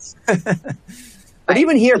yourself. But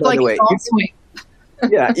even here, by the way,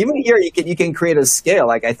 even here, you can create a scale.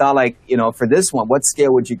 Like, I thought, for this one, what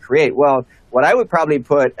scale would you create? Well, what I would probably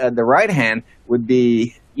put at the right hand would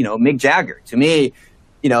be, Mick Jagger. To me,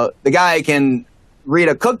 the guy can read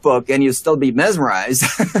a cookbook and you still be mesmerized.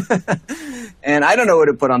 And I don't know what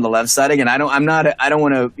to put on the left side. Again, I don't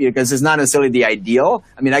want to, because it's not necessarily the ideal.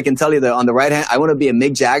 I mean, I can tell you that on the right hand, I want to be a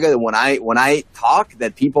Mick Jagger, that when I talk,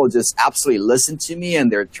 that people just absolutely listen to me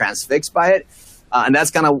and they're transfixed by it. And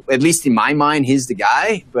that's kind of, at least in my mind, he's the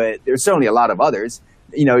guy, but there's certainly a lot of others.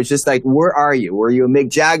 It's just like, where are you? Were you a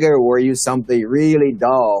Mick Jagger, or were you something really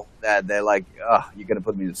dull that they're like, oh, you're going to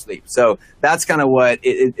put me to sleep? So that's kind of what,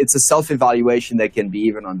 it's a self-evaluation that can be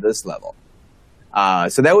even on this level.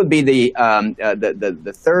 So that would be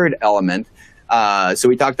the third element. So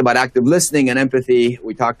we talked about active listening and empathy.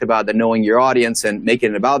 We talked about the knowing your audience and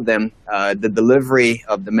making it about them, the delivery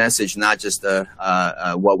of the message, not just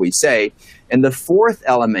what we say. And the fourth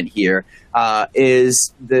element here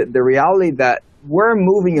is the reality that we're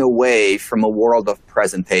moving away from a world of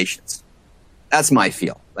presentations. That's my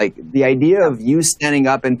feel. Like, the idea of you standing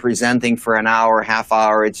up and presenting for an hour, half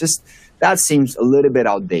hour, that seems a little bit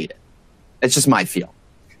outdated. It's just my feel.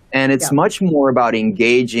 And it's much more about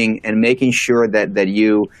engaging and making sure that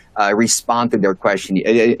you respond to their question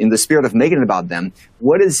in the spirit of making it about them.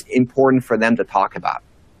 What is important for them to talk about?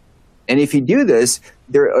 And if you do this,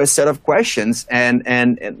 there are a set of questions. And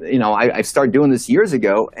I started doing this years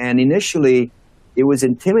ago. And initially, it was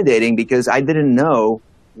intimidating because I didn't know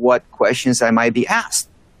what questions I might be asked.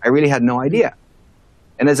 I really had no idea.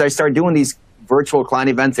 And as I started doing these virtual client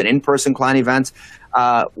events and in-person client events,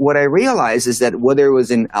 what I realized is that whether it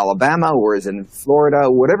was in Alabama or it was in Florida,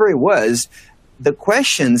 whatever it was, the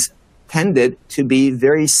questions tended to be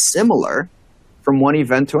very similar from one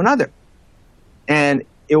event to another. And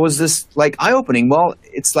it was this like eye-opening. Well,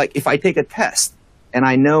 it's like if I take a test and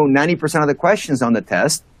I know 90% of the questions on the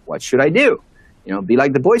test, what should I do? Be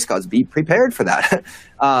like the Boy Scouts, be prepared for that.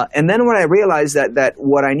 And then when I realized that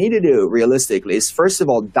what I need to do realistically is, first of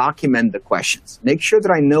all, document the questions. Make sure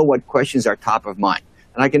that I know what questions are top of mind.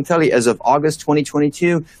 And I can tell you, as of August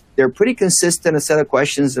 2022, they're pretty consistent, a set of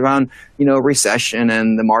questions around, recession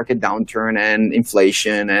and the market downturn and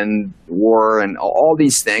inflation and war and all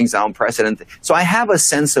these things, unprecedented. So I have a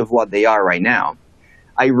sense of what they are right now.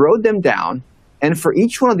 I wrote them down. And for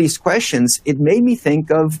each one of these questions, it made me think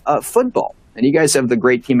of football. And you guys have the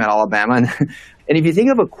great team at Alabama. And if you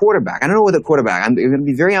think of a quarterback, I don't know what a quarterback, I'm going to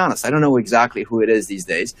be very honest, I don't know exactly who it is these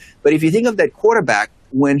days. But if you think of that quarterback,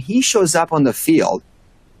 when he shows up on the field,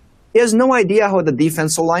 he has no idea how the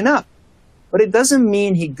defense will line up. But it doesn't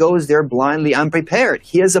mean he goes there blindly unprepared.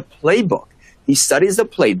 He has a playbook. He studies the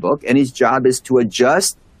playbook, and his job is to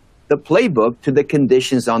adjust the playbook to the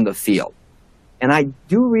conditions on the field. And I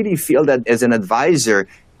do really feel that as an advisor,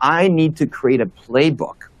 I need to create a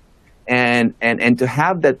playbook. And to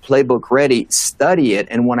have that playbook ready, study it.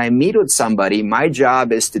 And when I meet with somebody, my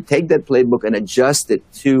job is to take that playbook and adjust it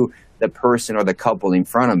to the person or the couple in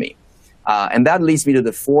front of me. And that leads me to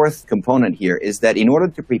the fourth component here, is that in order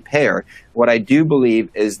to prepare, what I do believe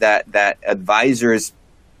is that advisors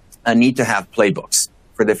need to have playbooks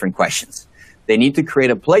for different questions. They need to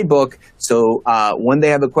create a playbook so when they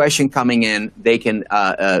have a question coming in, they can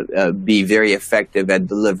be very effective at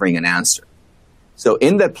delivering an answer. So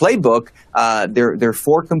in that playbook, there are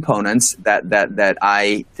four components that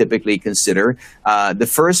I typically consider. The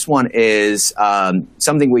first one is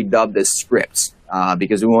something we dubbed as scripts,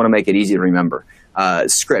 because we want to make it easy to remember.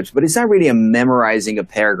 Scripts, but it's not really a memorizing a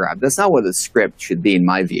paragraph. That's not what a script should be in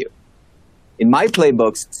my view. In my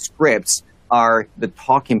playbooks, scripts are the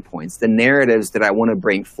talking points, the narratives that I want to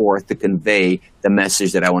bring forth to convey the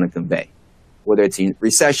message that I want to convey. Whether it's in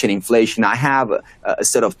recession, inflation, I have a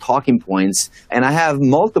set of talking points, and I have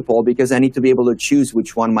multiple because I need to be able to choose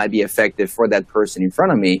which one might be effective for that person in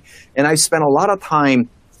front of me. And I've spent a lot of time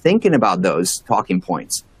thinking about those talking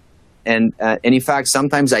points. And in fact,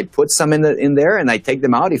 sometimes I put some in there and I take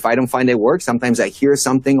them out if I don't find it work. Sometimes I hear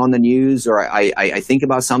something on the news or I think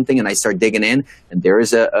about something and I start digging in, and there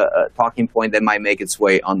is a talking point that might make its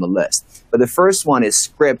way on the list. But the first one is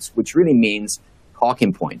scripts, which really means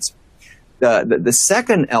talking points. The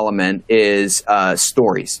second element is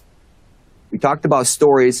stories. We talked about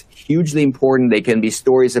stories, hugely important. They can be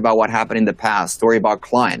stories about what happened in the past, story about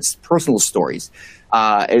clients, personal stories.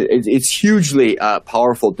 It's hugely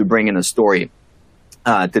powerful to bring in a story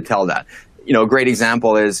to tell that. A great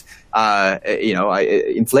example is,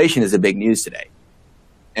 inflation is a big news today.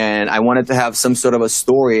 And I wanted to have some sort of a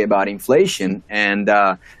story about inflation. And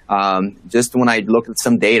just when I looked at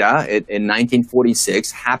some data, in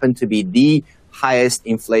 1946 happened to be the highest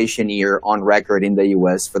inflation year on record in the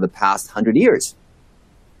U.S. for the past 100 years.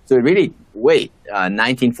 So it really,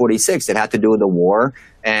 1946, it had to do with the war.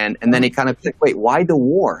 And then it kind of clicked, why the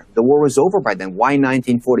war? The war was over by then. Why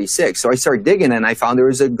 1946? So I started digging and I found there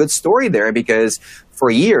was a good story there because for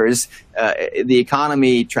years, the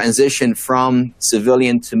economy transitioned from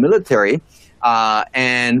civilian to military.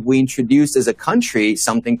 And we introduced as a country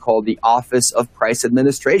something called the Office of Price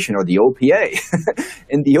Administration, or the OPA.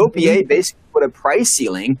 And the OPA basically put a price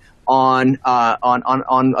ceiling on a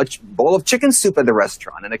bowl of chicken soup at the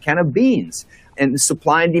restaurant and a can of beans. And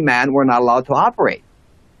supply and demand were not allowed to operate.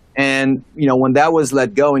 And, when that was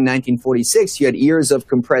let go in 1946, you had years of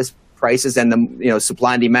compressed prices and the,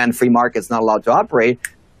 supply and demand, free markets not allowed to operate.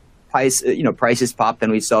 Prices popped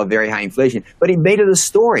and we saw very high inflation. But he made it a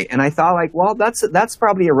story. And I thought that's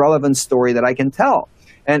probably a relevant story that I can tell.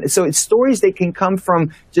 And so it's stories that can come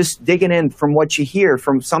from just digging in from what you hear,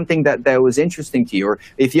 from something that was interesting to you. Or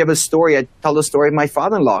if you have a story, I tell the story of my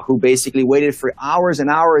father-in-law who basically waited for hours and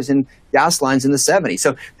hours in gas lines in the 70s.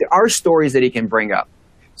 So there are stories that he can bring up.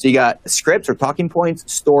 So you got scripts or talking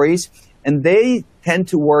points, stories, and they tend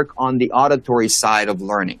to work on the auditory side of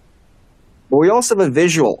learning. But we also have a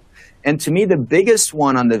visual And to me, the biggest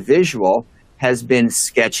one on the visual has been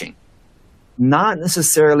sketching. Not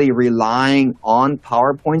necessarily relying on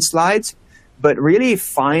PowerPoint slides, but really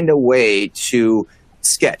find a way to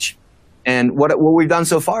sketch. And what we've done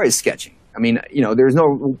so far is sketching. I mean,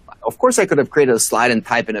 of course I could have created a slide and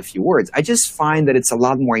type in a few words. I just find that it's a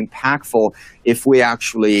lot more impactful if we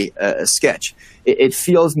actually sketch. It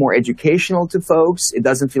feels more educational to folks. It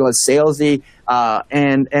doesn't feel as salesy.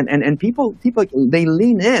 And people, they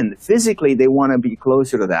lean in. Physically, they want to be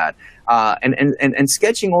closer to that. And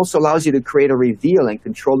sketching also allows you to create a reveal and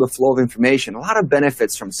control the flow of information. A lot of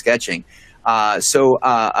benefits from sketching. So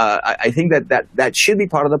I think that should be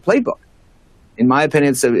part of the playbook. In my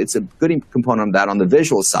opinion, it's a good component of that on the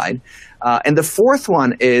visual side. And the fourth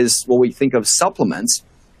one is what we think of supplements.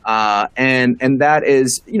 And that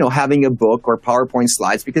is, having a book or PowerPoint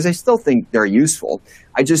slides, because I still think they're useful.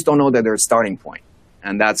 I just don't know that they're a starting point.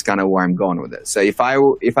 And that's kind of where I'm going with it. So if I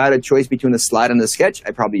had a choice between a slide and a sketch,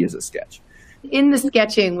 I'd probably use a sketch. In the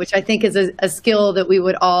sketching, which I think is a skill that we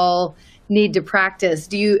would all need to practice,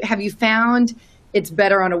 have you found it's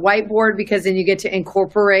better on a whiteboard because then you get to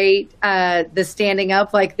incorporate the standing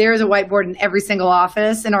up? Like there's a whiteboard in every single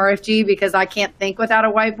office in RFG because I can't think without a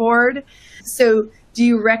whiteboard. So do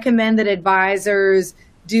you recommend that advisors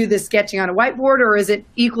do the sketching on a whiteboard, or is it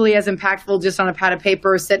equally as impactful just on a pad of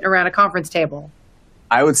paper sitting around a conference table?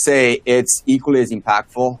 I would say it's equally as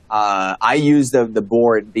impactful. I use the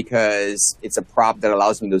board because it's a prop that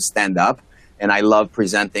allows me to stand up, and I love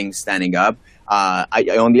presenting standing up.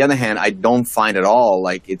 On the other hand, I don't find at all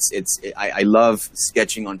like I love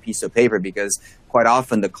sketching on piece of paper because quite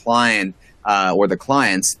often the client or the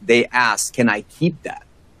clients, they ask, can I keep that?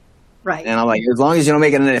 Right. And I'm like, as long as you don't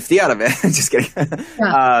make an NFT out of it. Just kidding.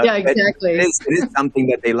 Yeah, exactly. It is something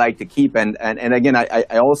that they like to keep. And again,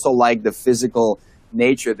 I also like the physical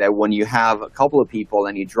nature that when you have a couple of people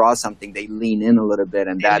and you draw something, they lean in a little bit,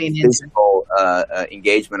 and that physical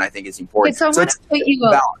engagement, I think, is important. Okay, so I want to put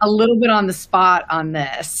you a little bit on the spot on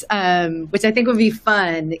this, which I think would be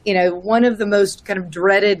fun. One of the most kind of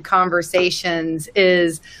dreaded conversations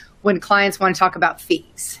is when clients want to talk about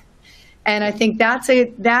fees. And I think that's a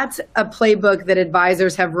playbook that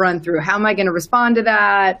advisors have run through. How am I going to respond to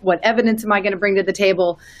that? What evidence am I going to bring to the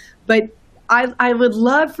table? But I would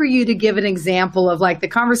love for you to give an example of, like, the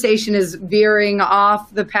conversation is veering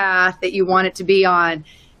off the path that you want it to be on,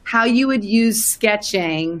 how you would use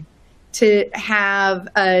sketching to have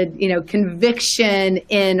a conviction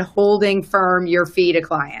in holding firm your fee to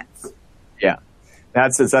clients. Yeah,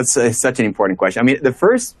 that's such an important question. I mean, the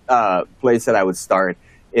first place that I would start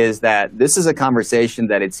is that this is a conversation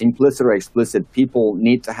that it's implicit or explicit. People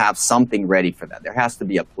need to have something ready for that. There has to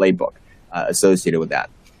be a playbook associated with that.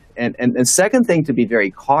 And second thing, to be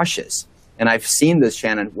very cautious, and I've seen this,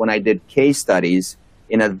 Shannon, when I did case studies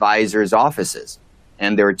in advisors' offices.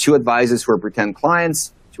 And there were two advisors who were pretend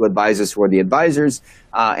clients, two advisors who were the advisors,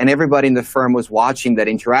 and everybody in the firm was watching that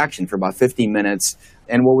interaction for about 15 minutes.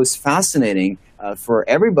 And what was fascinating for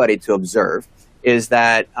everybody to observe is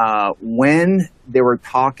that when they were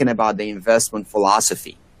talking about the investment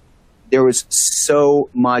philosophy, there was so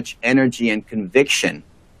much energy and conviction.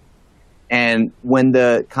 And when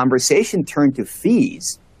the conversation turned to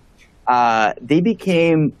fees, they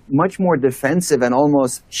became much more defensive and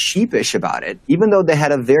almost sheepish about it, even though they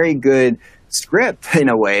had a very good script in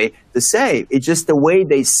a way to say. It's just the way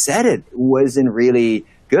they said it wasn't really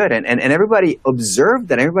good. And everybody observed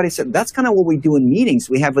that. Everybody said, that's kind of what we do in meetings.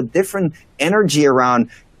 We have a different energy around,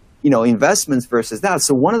 investments versus that.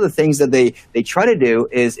 So one of the things that they try to do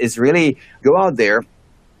is really go out there,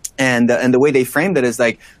 and the way they framed it is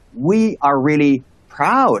like, we are really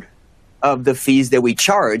proud of the fees that we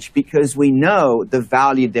charge because we know the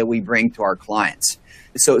value that we bring to our clients.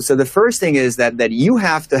 So the first thing is that you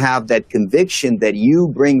have to have that conviction that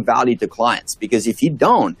you bring value to clients, because if you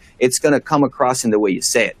don't, it's going to come across in the way you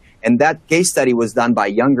say it. And that case study was done by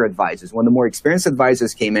younger advisors. When the more experienced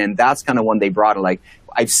advisors came in, that's kind of when they brought it, like,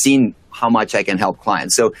 I've seen how much I can help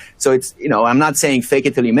clients. So it's, I'm not saying fake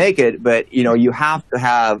it till you make it, but, you have to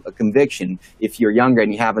have a conviction if you're younger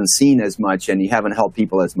and you haven't seen as much and you haven't helped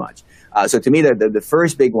people as much. So to me, the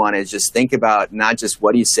first big one is just think about not just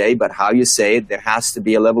what you say, but how you say it. There has to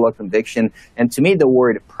be a level of conviction. And to me, the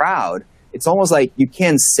word proud, it's almost like you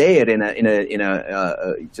can't say it in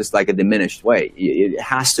a just like a diminished way. It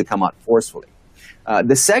has to come out forcefully.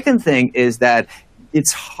 The second thing is that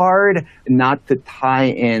it's hard not to tie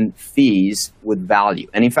in fees with value.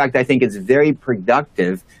 And in fact, I think it's very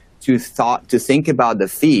productive to think about the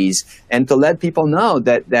fees and to let people know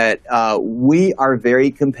that we are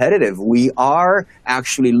very competitive. We are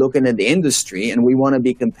actually looking at the industry and we want to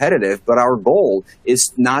be competitive, but our goal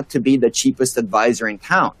is not to be the cheapest advisor in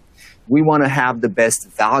town. We want to have the best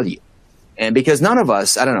value. And because none of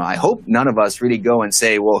us, I don't know, I hope none of us really go and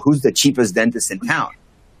say, well, who's the cheapest dentist in town?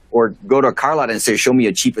 Or go to a car lot and say, show me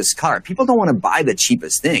your cheapest car. People don't want to buy the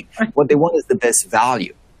cheapest thing. What they want is the best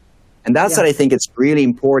value. And that's what I think it's really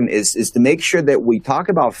important is to make sure that we talk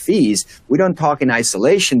about fees. We don't talk in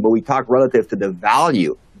isolation, but we talk relative to the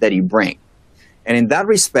value that you bring. And in that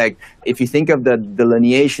respect, if you think of the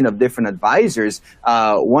delineation of different advisors,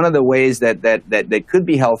 one of the ways that could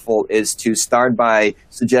be helpful is to start by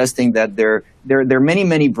suggesting that there are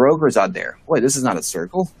many brokers out there. Boy, this is not a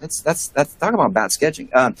circle. That's talk about bad sketching.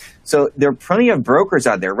 So there are plenty of brokers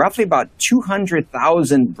out there. Roughly about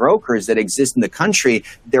 200,000 brokers that exist in the country.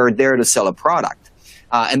 They're there to sell a product,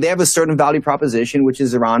 and they have a certain value proposition, which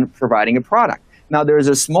is around providing a product. Now, there's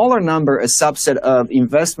a smaller number, a subset of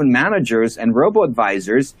investment managers and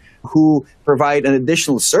robo-advisors who provide an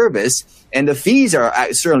additional service, and the fees are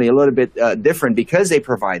certainly a little bit different because they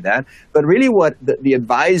provide that. But really what the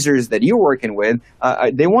advisors that you're working with,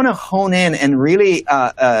 they want to hone in and really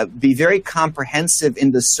be very comprehensive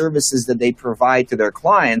in the services that they provide to their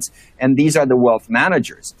clients, and these are the wealth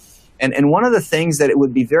managers. And one of the things that it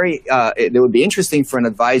would be that would be interesting for an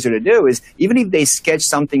advisor to do is, even if they sketch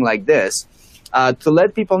something like this, to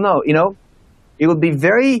let people know, it would be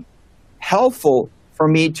very helpful for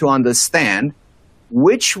me to understand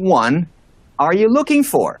which one are you looking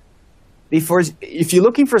for. If you're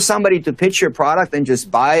looking for somebody to pitch your product and just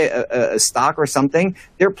buy a stock or something,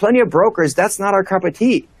 there are plenty of brokers. That's not our cup of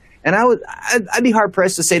tea. And I'd be hard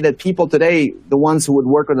pressed to say that people today, the ones who would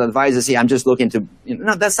work with advisors, say, I'm just looking to,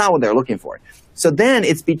 no, that's not what they're looking for. So then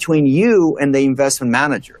it's between you and the investment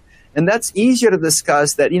manager. And that's easier to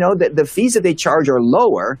discuss that, that the fees that they charge are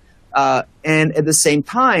lower, and at the same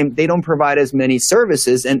time, they don't provide as many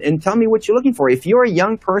services. And tell me what you're looking for. If you're a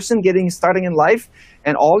young person starting in life,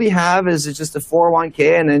 and all you have is just a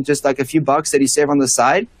 401k and then just like a few bucks that you save on the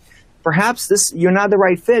side, perhaps you're not the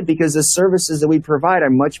right fit, because the services that we provide are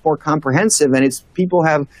much more comprehensive, and people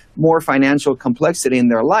have more financial complexity in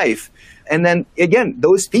their life. And then again,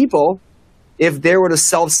 those people, if they were to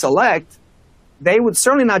self-select, they would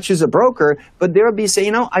certainly not choose a broker, but they would be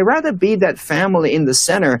saying, I'd rather be that family in the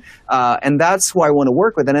center, and that's who I want to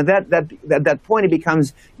work with. And at that point, it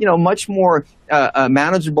becomes, much more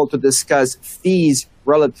manageable to discuss fees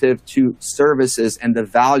relative to services and the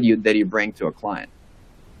value that you bring to a client.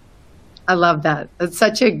 I love that. That's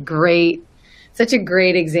such a great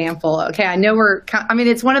example. Okay, I know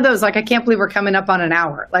it's one of those, I can't believe we're coming up on an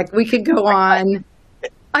hour. We could go on.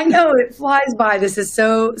 I know, it flies by. This is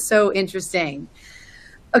so interesting.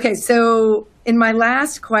 Okay, so in my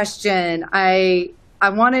last question, we're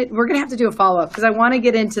going to have to do a follow-up, because I want to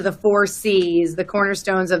get into the 4 C's, the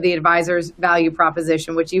cornerstones of the advisor's value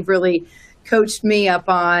proposition, which you've really coached me up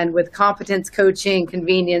on with competence, coaching,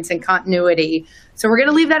 convenience, and continuity. So we're going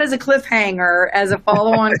to leave that as a cliffhanger, as a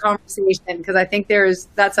follow-on conversation, because I think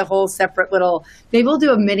that's a whole separate maybe we'll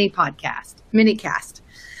do a mini cast.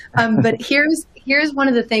 But here's one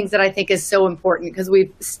of the things that I think is so important, because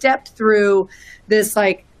we've stepped through this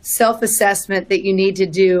self-assessment that you need to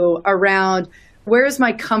do around, where's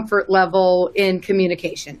my comfort level in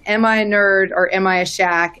communication? Am I a nerd or am I a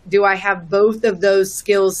shack? Do I have both of those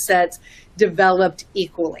skill sets developed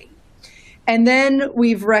equally? And then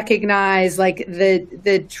we've recognized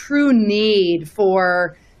the true need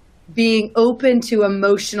for being open to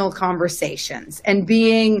emotional conversations, and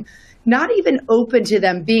being not even open to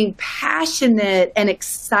them, being passionate and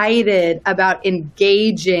excited about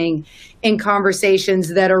engaging in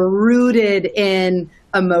conversations that are rooted in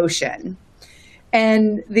emotion.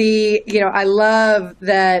 And I love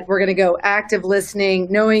that we're going to go active listening,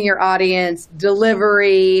 knowing your audience,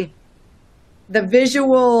 delivery. The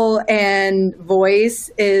visual and voice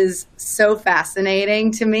is so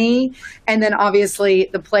fascinating to me. And then obviously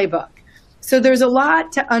the playbook. So there's a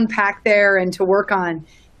lot to unpack there and to work on.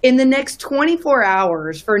 In the next 24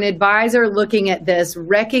 hours, for an advisor looking at this,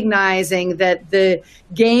 recognizing that the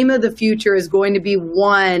game of the future is going to be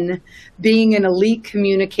being an elite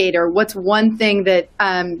communicator, what's one thing that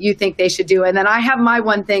you think they should do? And then I have my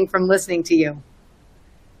one thing from listening to you.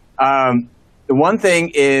 The one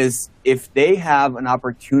thing is, if they have an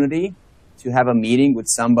opportunity to have a meeting with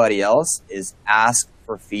somebody else, is ask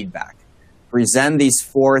for feedback. Present these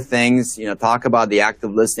 4 things, talk about the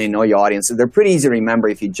active listening, know your audience. They're pretty easy to remember.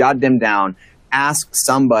 If you jot them down, ask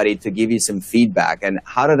somebody to give you some feedback. And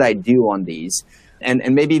how did I do on these?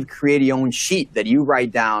 and maybe create your own sheet that you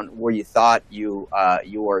write down where you thought you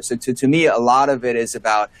were. So to me, a lot of it is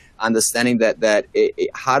about understanding that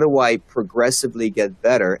how do I progressively get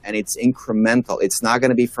better, and it's incremental. It's not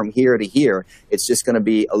going to be from here to here. It's just going to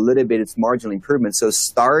be a little bit. It's marginal improvement. So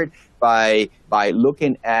start by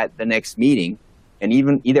looking at the next meeting, and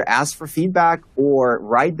either ask for feedback or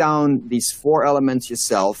write down these 4 elements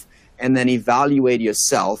yourself, and then evaluate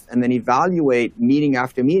yourself, and then evaluate meeting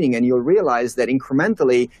after meeting, and you'll realize that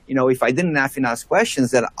incrementally, if I didn't have enough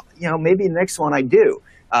questions, that maybe the next one I do.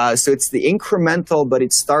 So it's the incremental, but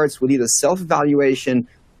it starts with either self-evaluation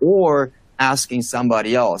or asking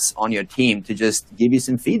somebody else on your team to just give you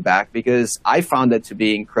some feedback, because I found it to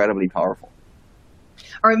be incredibly powerful.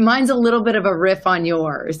 All right, mine's a little bit of a riff on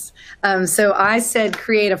yours. So I said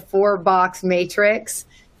create a 4-box matrix.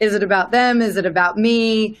 Is it about them? Is it about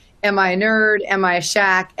me? Am I a nerd? Am I a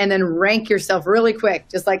shack? And then rank yourself really quick.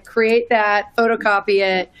 Just like create that, photocopy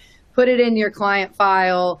it, put it in your client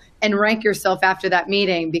file, and rank yourself after that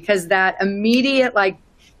meeting, because that immediate,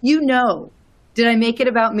 did I make it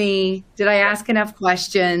about me? Did I ask enough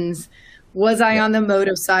questions? Was I on the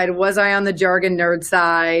motive side? Was I on the jargon nerd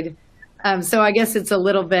side? So I guess it's a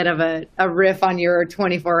little bit of a riff on your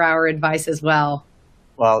 24-hour advice as well.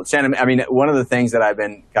 Well, Shannon, one of the things that I've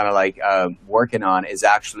been kind of working on is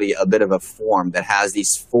actually a bit of a form that has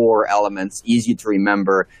these 4 elements, easy to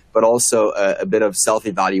remember, but also a bit of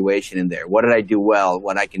self-evaluation in there. What did I do well?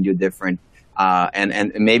 What I can do different?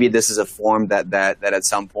 And maybe this is a form that at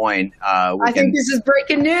some point I think this is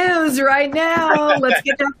breaking news right now. Let's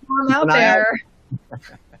get that form out there.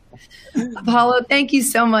 Apollo, thank you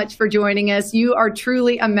so much for joining us. You are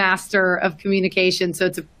truly a master of communication,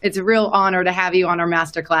 so it's a real honor to have you on our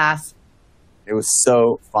masterclass. It was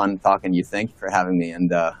so fun talking to you. Thank you for having me,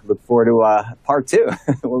 and look forward to part 2.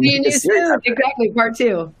 Seeing you soon. Exactly, part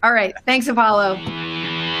 2. All right. Thanks, Apollo.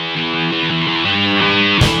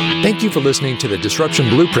 Thank you for listening to the Disruption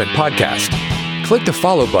Blueprint podcast. Click the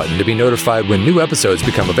follow button to be notified when new episodes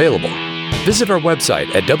become available. Visit our website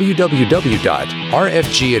at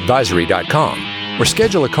www.rfgadvisory.com or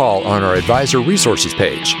schedule a call on our advisor resources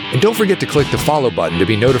page. And don't forget to click the follow button to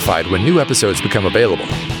be notified when new episodes become available.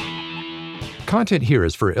 Content here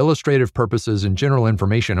is for illustrative purposes and general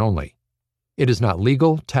information only. It is not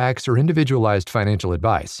legal, tax, or individualized financial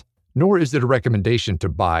advice, nor is it a recommendation to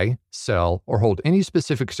buy, sell, or hold any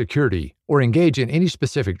specific security or engage in any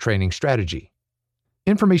specific trading strategy.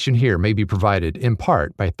 Information here may be provided in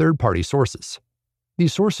part by third-party sources.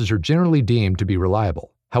 These sources are generally deemed to be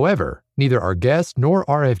reliable. However, neither our guest nor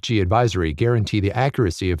RFG Advisory guarantee the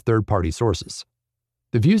accuracy of third-party sources.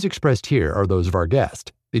 The views expressed here are those of our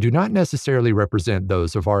guest. They do not necessarily represent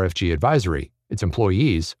those of RFG Advisory, its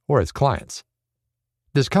employees, or its clients.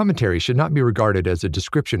 This commentary should not be regarded as a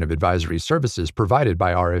description of advisory services provided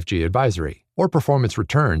by RFG Advisory or performance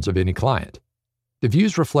returns of any client. The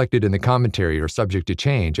views reflected in the commentary are subject to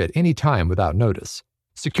change at any time without notice.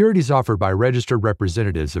 Securities offered by registered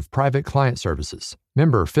representatives of Private Client Services,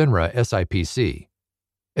 member FINRA SIPC.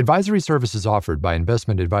 Advisory services offered by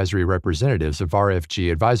investment advisory representatives of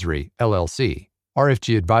RFG Advisory, LLC,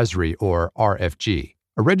 RFG Advisory or RFG,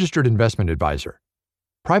 a registered investment advisor.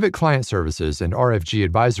 Private Client Services and RFG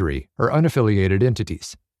Advisory are unaffiliated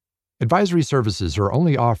entities. Advisory services are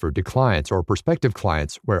only offered to clients or prospective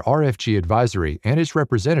clients where RFG Advisory and its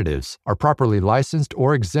representatives are properly licensed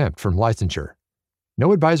or exempt from licensure.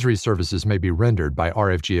 No advisory services may be rendered by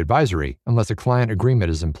RFG Advisory unless a client agreement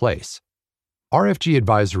is in place. RFG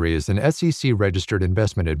Advisory is an SEC-registered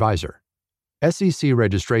investment advisor. SEC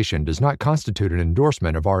registration does not constitute an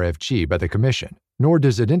endorsement of RFG by the Commission, nor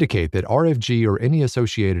does it indicate that RFG or any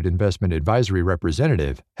associated investment advisory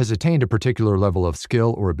representative has attained a particular level of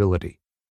skill or ability.